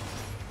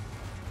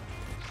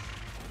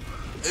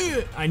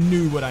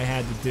knew what I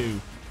had to do.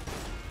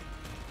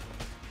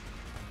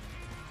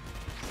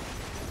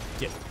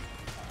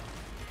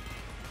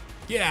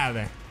 Get out of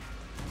there.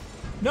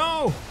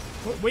 No!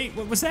 Wait,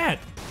 what was that?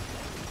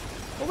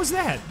 What was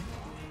that?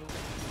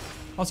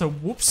 Also,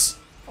 whoops.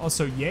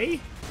 Also, yay?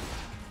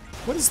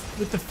 What is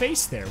with the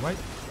face there?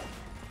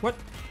 What?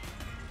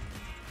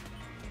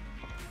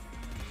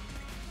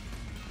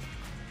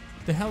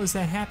 The hell is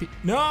that happy?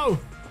 No!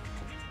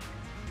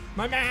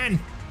 My man!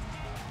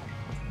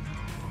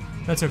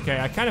 That's okay.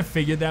 I kind of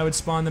figured that would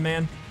spawn the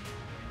man.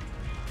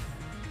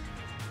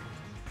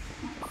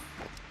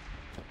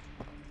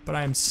 But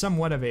I am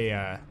somewhat of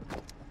a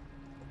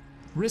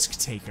risk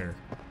taker.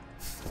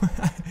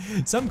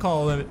 Some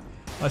call it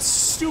a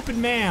stupid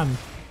man.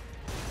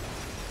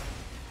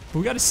 But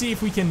we gotta see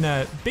if we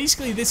can,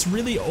 basically this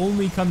really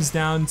only comes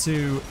down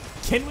to,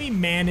 can we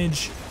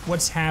manage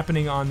what's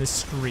happening on the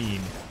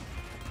screen?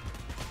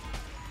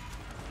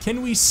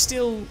 Can we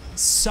still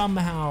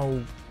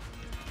somehow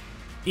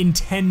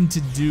intend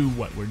to do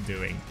what we're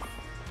doing?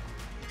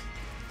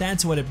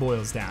 That's what it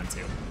boils down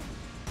to.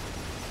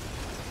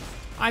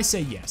 I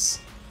say yes.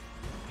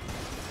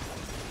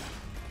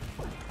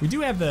 We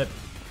do have the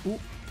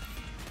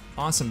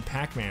awesome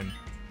Pac-Man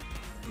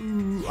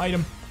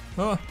item.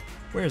 Oh,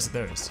 where is it?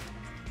 There it is.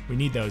 We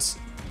need those.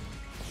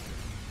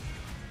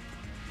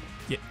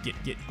 Get.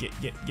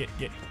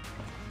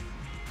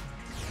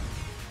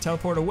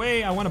 Teleport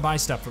away. I want to buy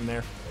stuff from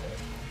there.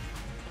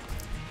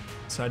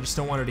 So I just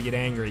don't want her to get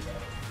angry.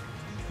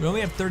 We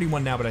only have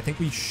 31 now, but I think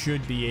we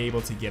should be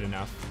able to get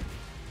enough.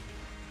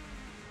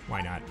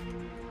 Why not?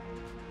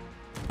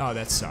 Oh,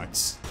 that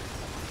sucks.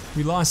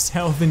 We lost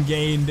health and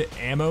gained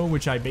ammo,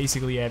 which I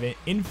basically have an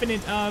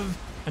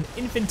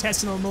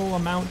infinitesimal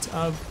amount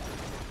of.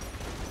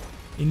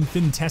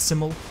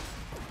 Infinitesimal.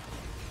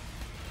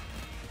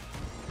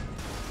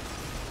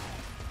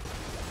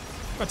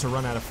 About to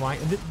run out of flying.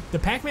 The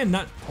Pac-Man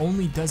not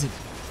only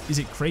is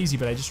it crazy,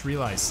 but I just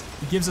realized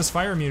it gives us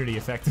fire immunity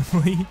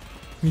effectively.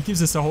 It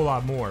gives us a whole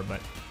lot more, but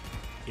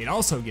it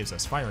also gives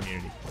us fire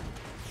immunity.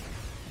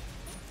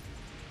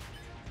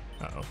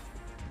 Uh-oh.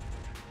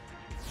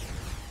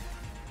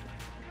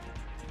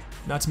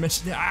 Not to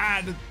mention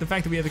the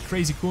fact that we have the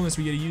crazy coolness,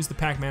 we get to use the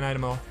Pac-Man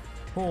item a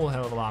whole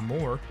hell of a lot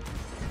more.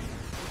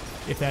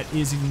 If that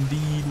is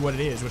indeed what it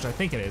is, which I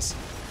think it is.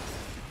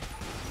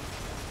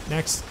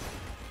 Next.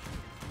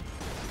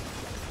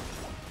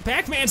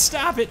 Pac-Man,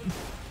 stop it!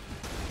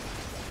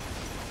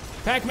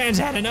 Pac-Man's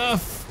had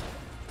enough!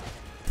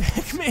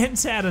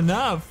 Pac-Man's had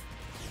enough.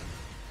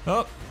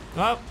 Oh,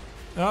 oh,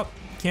 oh,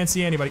 can't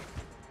see anybody.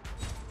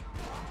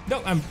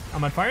 No, I'm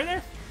on fire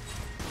there?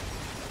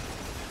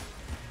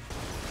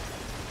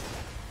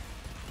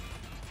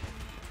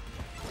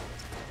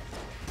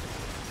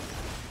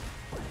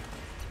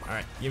 All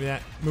right, give me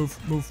that. Move,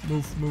 move,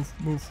 move, move,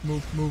 move,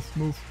 move, move,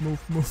 move, move,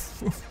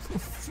 move, move,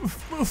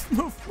 move,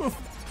 move, move.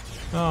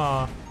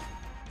 Aw.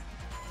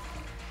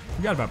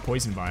 Forgot about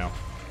poison vial.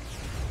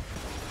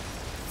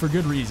 For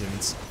good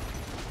reasons.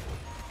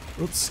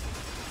 Oops.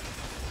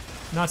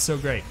 Not so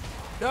great.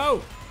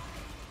 No!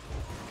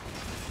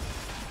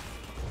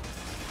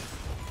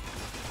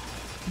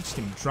 I'm just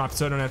gonna drop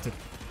so I don't have to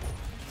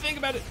think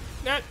about it.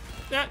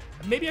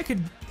 Maybe I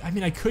could,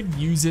 I could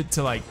use it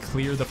to like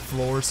clear the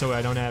floor so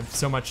I don't have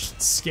so much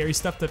scary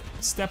stuff to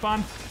step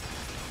on.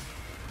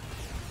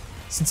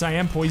 Since I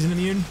am poison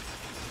immune.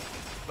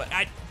 But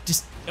I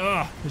just,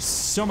 there's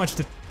so much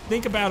to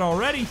think about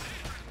already.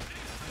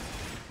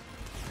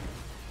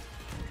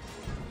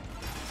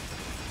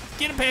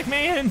 Get him,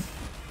 Pac-Man!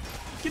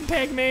 Get him,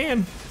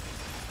 Pac-Man!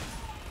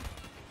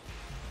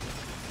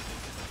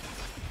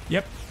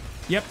 Yep,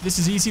 this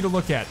is easy to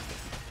look at.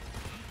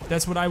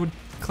 That's what I would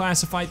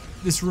classify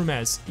this room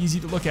as. Easy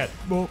to look at.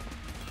 Whoa.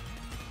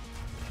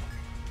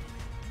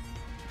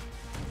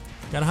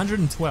 Got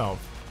 112.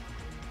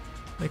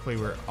 Thankfully,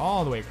 we're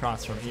all the way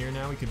across from here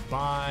now. We could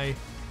buy...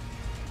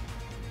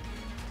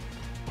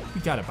 We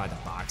gotta buy the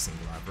boxing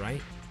glove,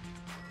 right?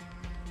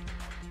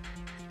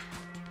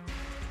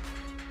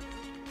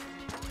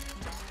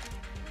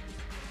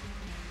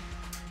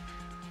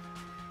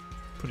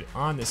 Put it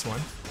on this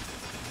one.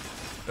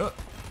 Oh.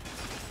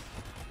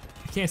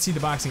 I can't see the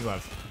boxing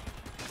glove.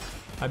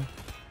 I'm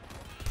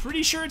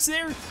pretty sure it's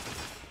there.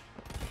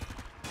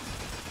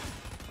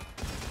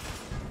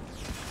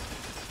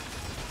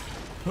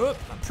 Oh,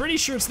 I'm pretty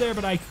sure it's there,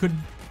 but I could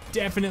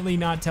definitely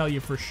not tell you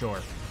for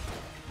sure.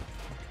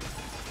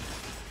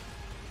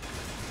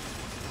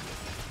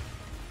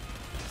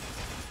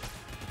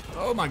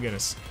 Oh my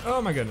goodness.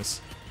 Oh my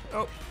goodness.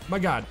 Oh my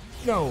god.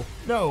 No,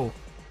 no.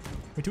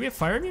 Wait, do we have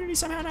fire immunity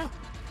somehow now?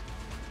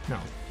 No.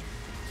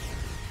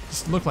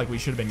 Just looked like we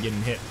should have been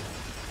getting hit.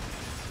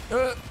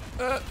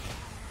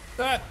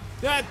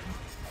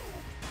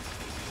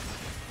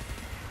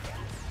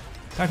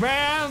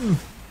 Pac-Man!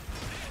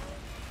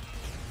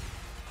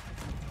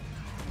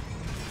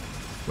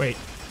 Wait,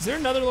 is there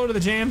another Lord of the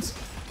Jams?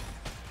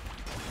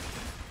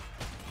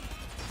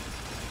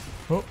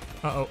 Oh,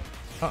 uh-oh,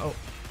 uh-oh,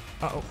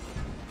 uh-oh.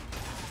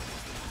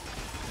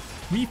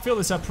 We fill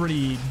this up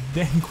pretty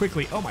dang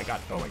quickly. Oh my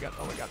god, oh my god,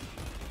 oh my god.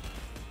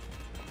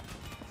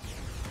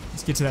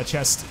 Let's get to that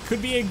chest.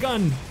 Could be a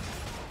gun.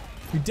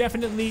 We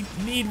definitely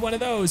need one of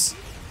those.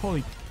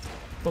 Holy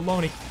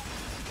baloney.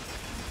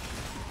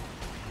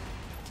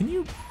 Can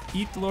you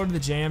eat the Lord of the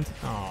Jammed?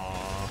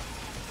 Aww.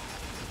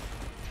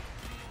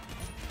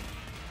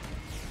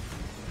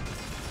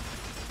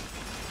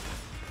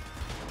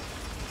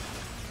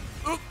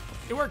 Oh,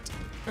 it worked.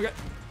 Okay,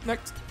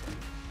 next.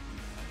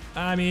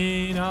 I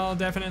mean, I'll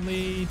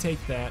definitely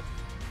take that.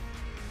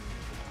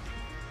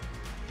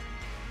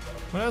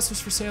 What else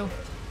was for sale?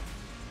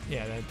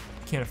 Yeah, that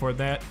can't afford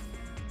that.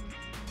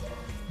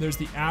 There's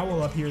the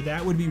owl up here.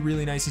 That would be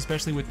really nice,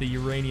 especially with the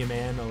uranium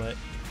amulet.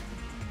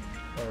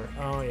 Or,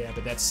 oh yeah,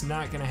 but that's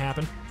not gonna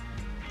happen.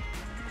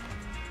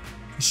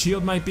 The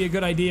shield might be a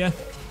good idea.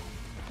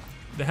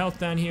 The health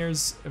down here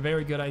is a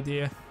very good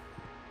idea.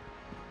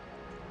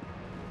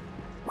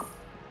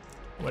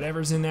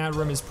 Whatever's in that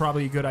room is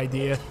probably a good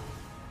idea.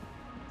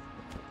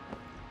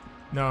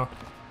 No.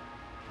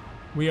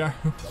 We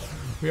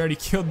already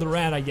killed the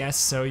rat, I guess,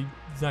 so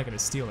he's not gonna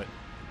steal it.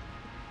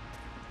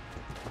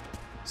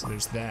 So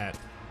there's that.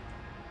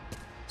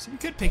 So we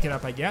could pick it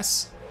up, I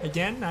guess.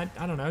 Again,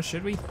 I don't know,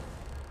 should we?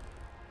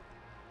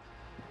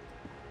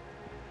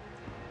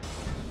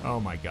 Oh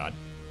my god.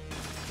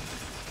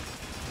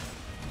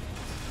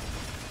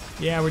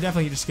 Yeah, we're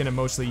definitely just gonna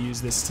mostly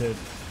use this to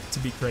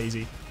be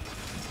crazy.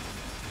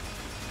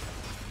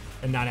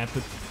 And not have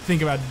to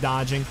think about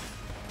dodging.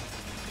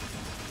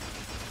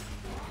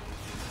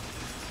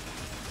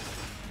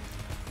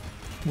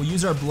 We'll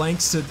use our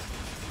blanks to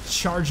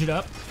charge it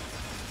up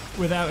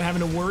without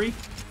having to worry.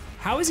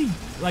 How is he,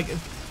 like,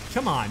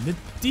 come on, the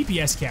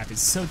DPS cap is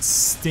so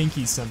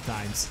stinky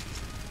sometimes.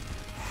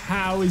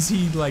 How is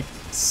he, like,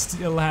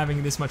 still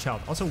having this much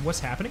health? Also, what's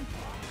happening?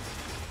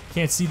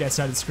 Can't see that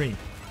side of the screen.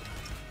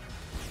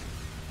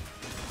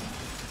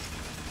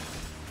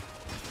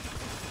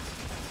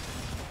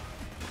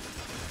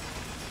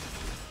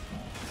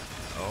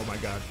 Oh my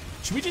god.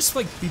 Should we just,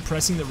 like, be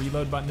pressing the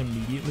reload button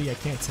immediately? I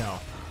can't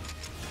tell.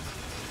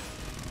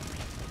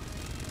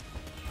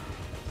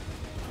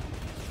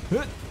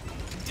 I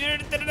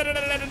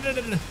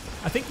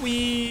think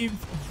we've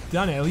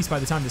done it, at least by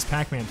the time this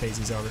Pac-Man phase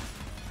is over.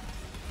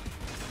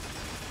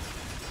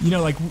 You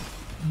know, like,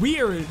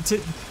 we are,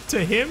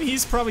 to him,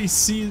 he's probably he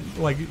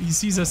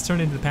sees us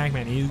turn into the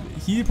Pac-Man.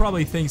 He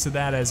probably thinks of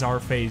that as our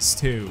phase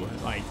 2.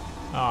 Like,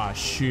 ah,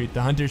 shoot,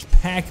 the Hunter's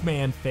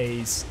Pac-Man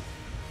phase.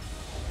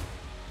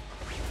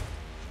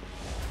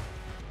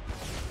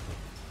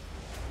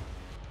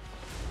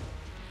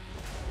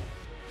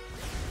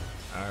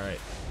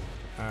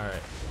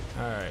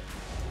 Alright.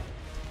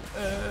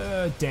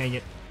 Alright. Dang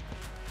it.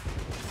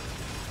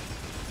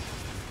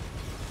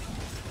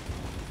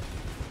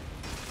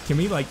 Can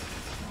we, like...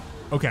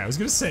 Okay, I was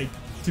gonna say,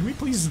 can we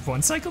please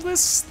one cycle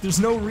this? There's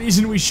no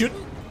reason we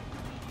shouldn't.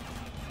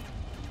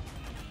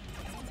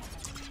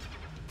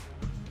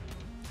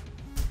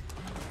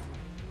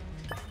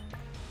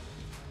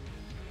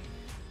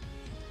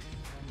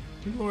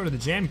 Where'd Lord of the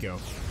Jam go?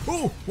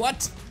 Oh,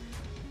 what?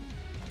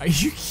 Are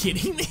you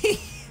kidding me?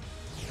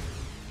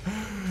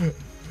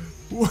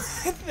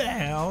 What the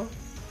hell?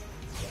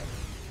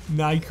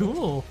 Not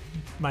cool,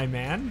 my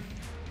man.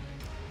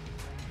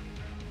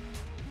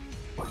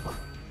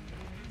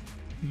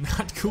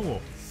 Not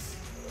cool.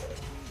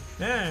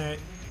 Alright,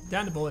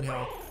 down to bullet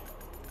hell.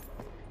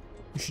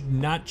 We should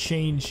not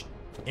change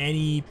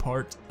any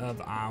part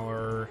of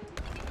our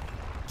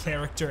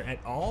character at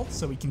all,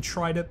 so we can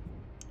try to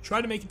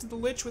make it to the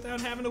Lich without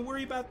having to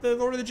worry about the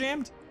Lord of the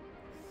Jammed.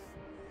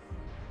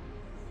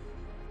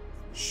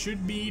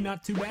 Should be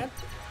not too bad.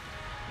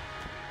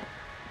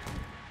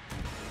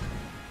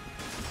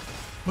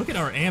 Look at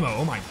our ammo,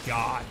 oh my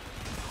god.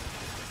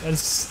 That is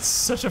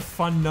such a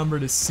fun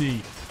number to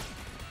see.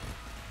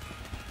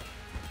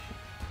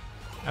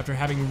 After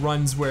having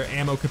runs where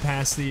ammo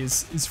capacity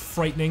is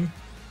frightening.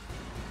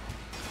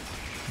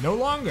 No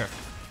longer.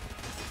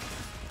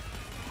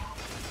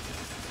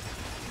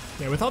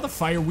 Yeah, with all the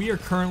fire, we are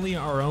currently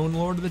our own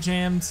Lord of the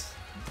Jammed.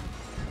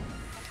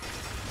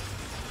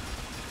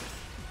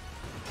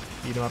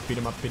 Beat him up, beat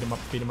him up, beat him up,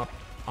 beat him up.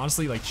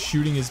 Honestly, like,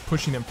 shooting is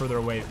pushing them further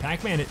away.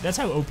 Pac-Man, that's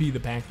how OP the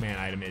Pac-Man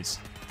item is.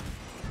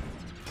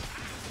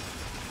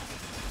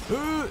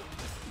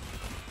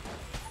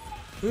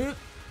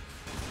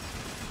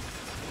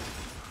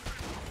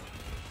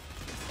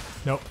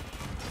 Nope.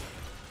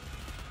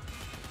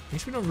 I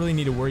guess we don't really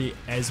need to worry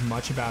as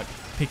much about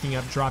picking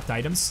up dropped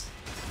items.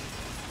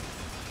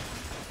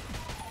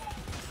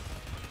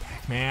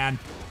 Pac-Man.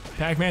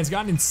 Pac-Man's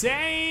gotten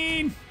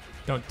insane!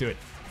 Don't do it.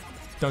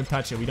 Don't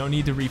touch it. We don't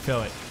need to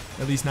refill it.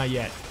 At least not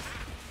yet.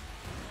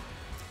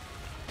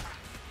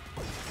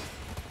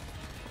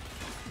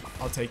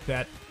 I'll take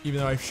that, even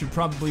though I should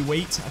probably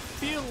wait. I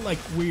feel like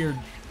we're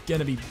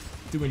gonna be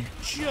doing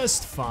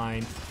just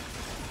fine.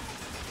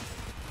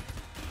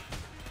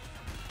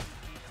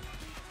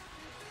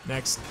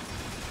 Next.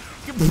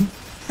 I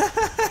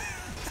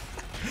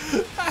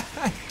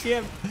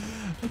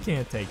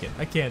can't take it.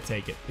 I can't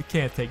take it. I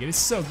can't take it. It's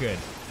so good.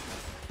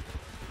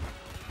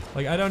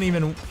 Like, I'm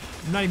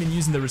not even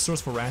using the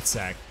resourceful rat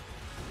sack.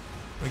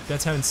 Like,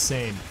 that's how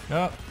insane.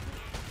 Oh.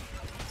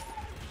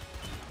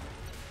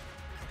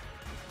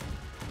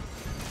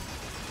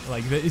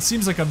 Like, it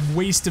seems like a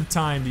waste of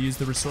time to use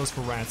the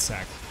resourceful rat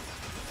sack.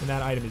 And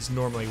that item is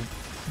normally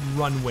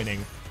run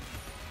winning.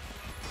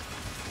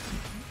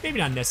 Maybe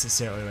not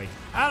necessarily, like,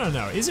 I don't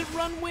know. Is it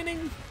run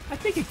winning? I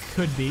think it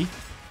could be.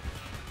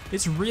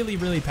 It's really,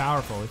 really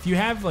powerful. If you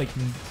have, like,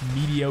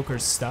 mediocre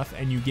stuff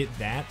and you get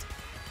that,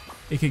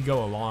 it could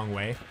go a long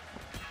way.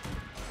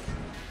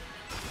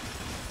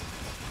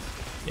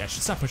 Yeah, I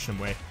should stop pushing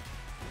him away.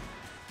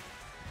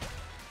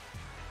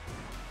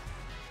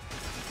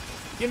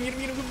 Get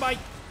him, goodbye.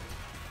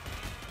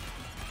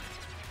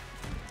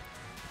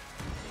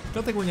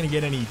 Don't think we're gonna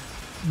get any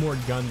more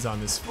guns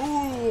on this.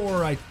 Ooh,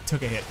 or I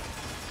took a hit.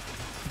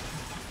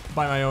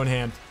 By my own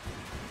hand.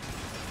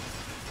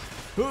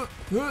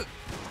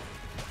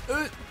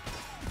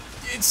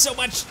 It's so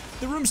much.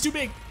 The room's too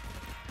big.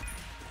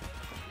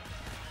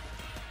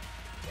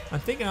 I'm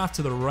thinking off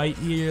to the right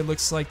here.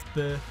 Looks like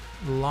the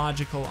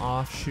logical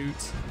offshoot.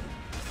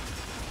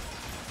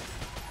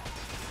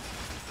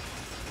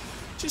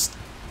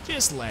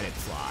 Just let it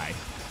fly.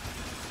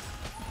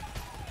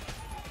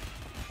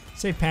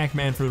 Save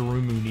Pac-Man for the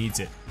room who needs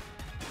it.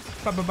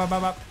 Bop, bop, bop,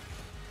 bop, bop.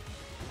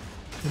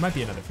 There might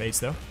be another face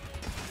though.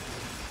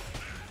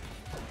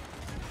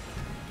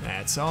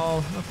 That's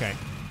all. Okay.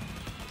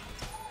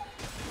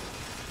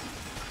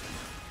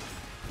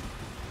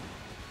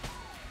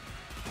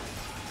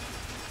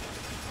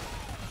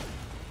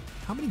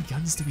 How many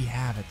guns do we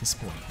have at this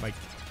point? Like,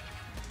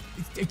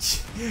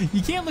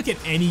 you can't look at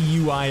any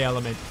UI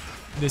element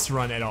this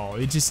run at all.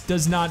 It just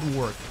does not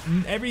work.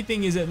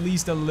 Everything is at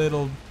least a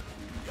little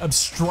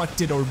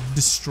obstructed or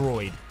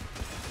destroyed.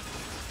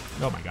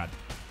 Oh my god.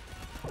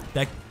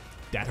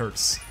 That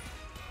hurts.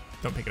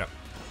 Don't pick it up.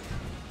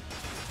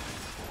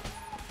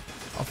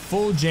 A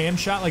full jam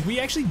shot. Like, we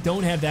actually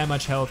don't have that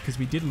much health because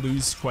we did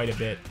lose quite a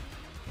bit.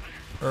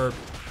 Or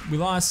we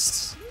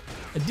lost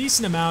a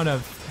decent amount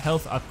of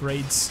health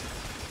upgrades,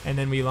 and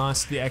then we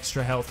lost the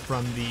extra health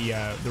from the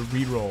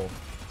reroll,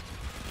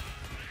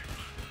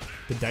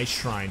 the dice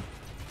shrine.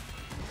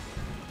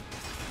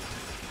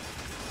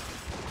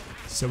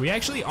 So we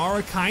actually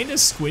are kind of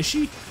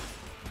squishy,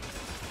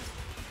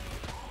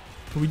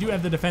 but we do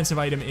have the defensive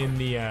item in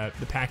the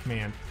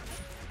Pac-Man.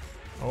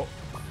 Oh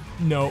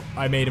no,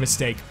 I made a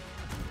mistake.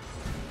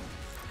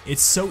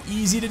 It's so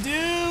easy to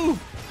do.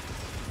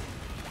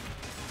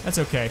 That's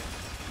okay.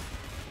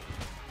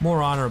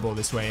 More honorable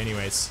this way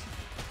anyways.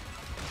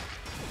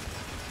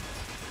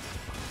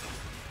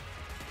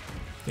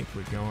 I think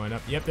we're going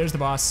up. Yep, there's the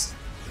boss.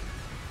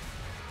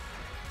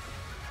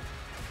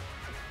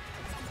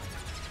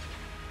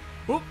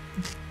 Whoop.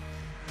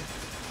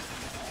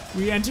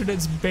 We entered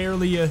as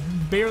barely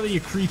a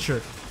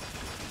creature.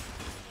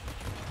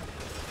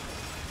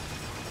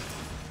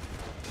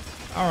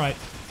 All right,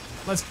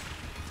 let's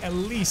at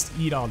least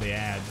eat all the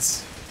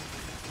ads.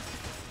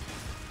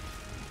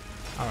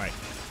 All right,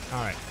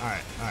 all right, all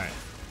right, all right.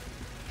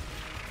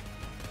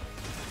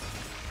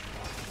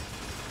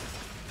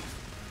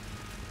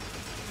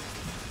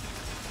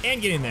 And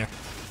get in there.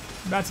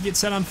 About to get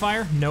set on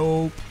fire?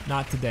 Nope,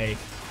 not today.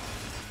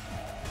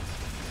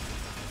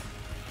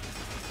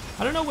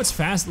 I don't know what's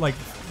fast, like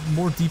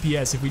more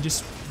DPS, if we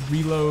just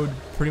reload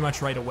pretty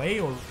much right away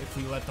or if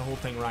we let the whole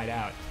thing ride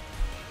out.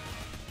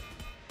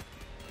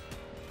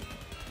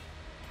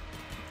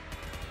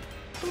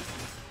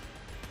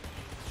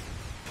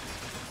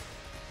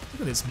 Look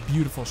at this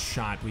beautiful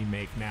shot we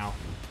make now.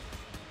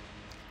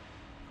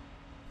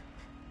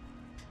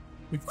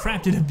 We've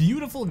crafted a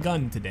beautiful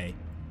gun today.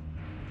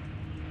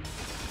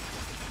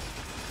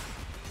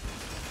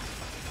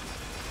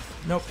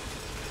 Nope.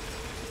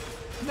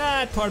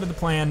 Not part of the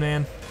plan,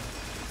 man.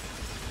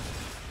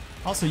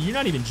 Also, you're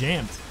not even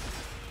jammed.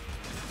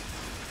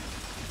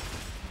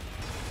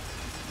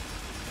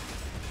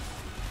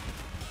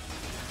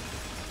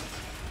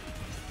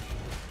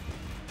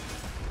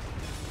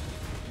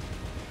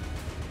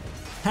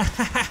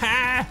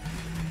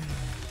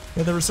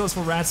 Yeah, the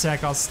resourceful rat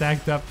sack all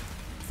stacked up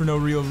for no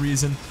real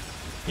reason.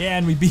 Yeah,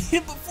 and we beat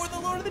him before the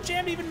Lord of the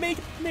Jam even make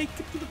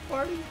it to the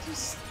party.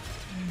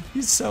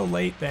 He's so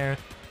late there.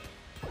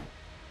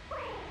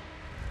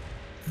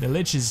 The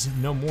Lich is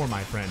no more,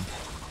 my friend.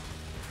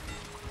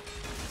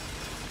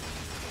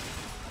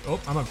 Oh,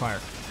 I'm on fire.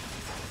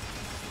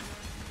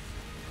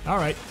 All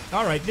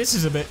right, this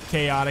is a bit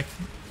chaotic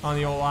on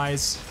the old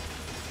eyes.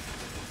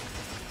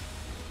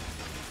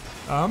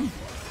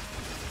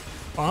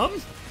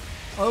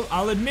 Oh,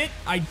 I'll admit,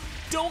 I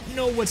don't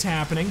know what's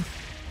happening.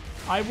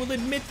 I will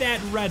admit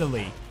that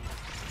readily.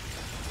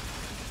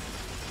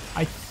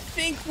 I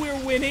think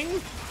we're winning,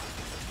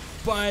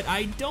 but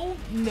I don't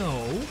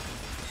know.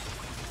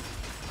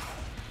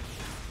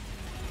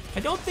 I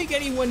don't think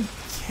anyone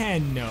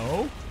can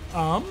know.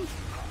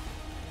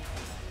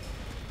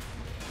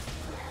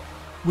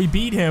 We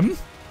beat him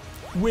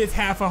with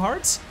half a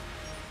heart.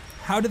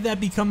 How did that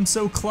become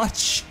so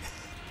clutch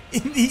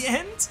in the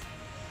end?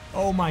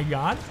 Oh my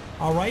god.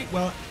 All right,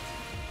 well,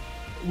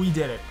 we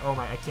did it. Oh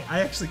my, I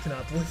actually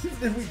cannot believe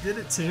that we did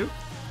it too.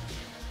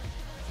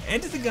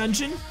 Enter the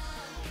Gungeon.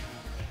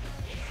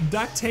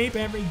 Duct Tape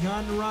every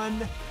gun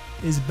run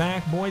is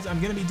back, boys.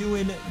 I'm gonna be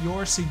doing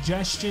your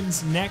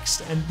suggestions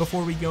next, and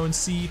before we go and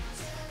see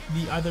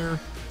the other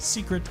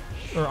secret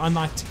or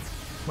unlocked,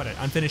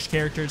 unfinished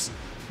characters,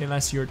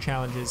 unless your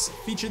challenges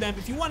feature them.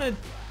 If you want to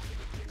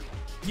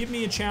give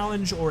me a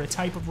challenge or a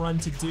type of run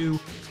to do,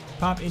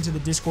 pop into the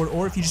Discord,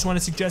 or if you just want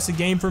to suggest a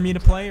game for me to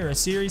play or a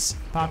series,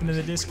 pop into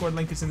the Discord.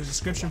 Link is in the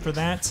description for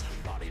that.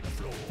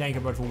 Thank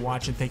you everybody for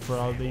watching. Thank you for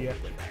all the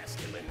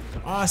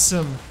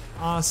awesome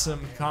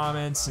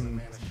comments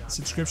and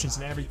subscriptions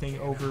and everything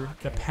over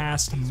the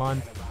past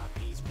month.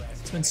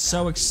 It's been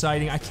so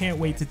exciting. I can't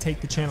wait to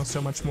take the channel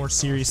so much more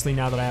seriously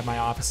now that I have my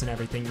office and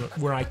everything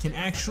where I can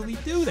actually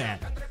do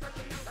that.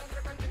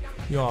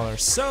 You all are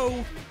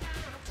so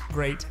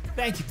great.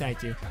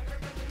 Thank you.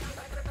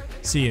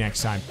 See you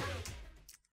next time.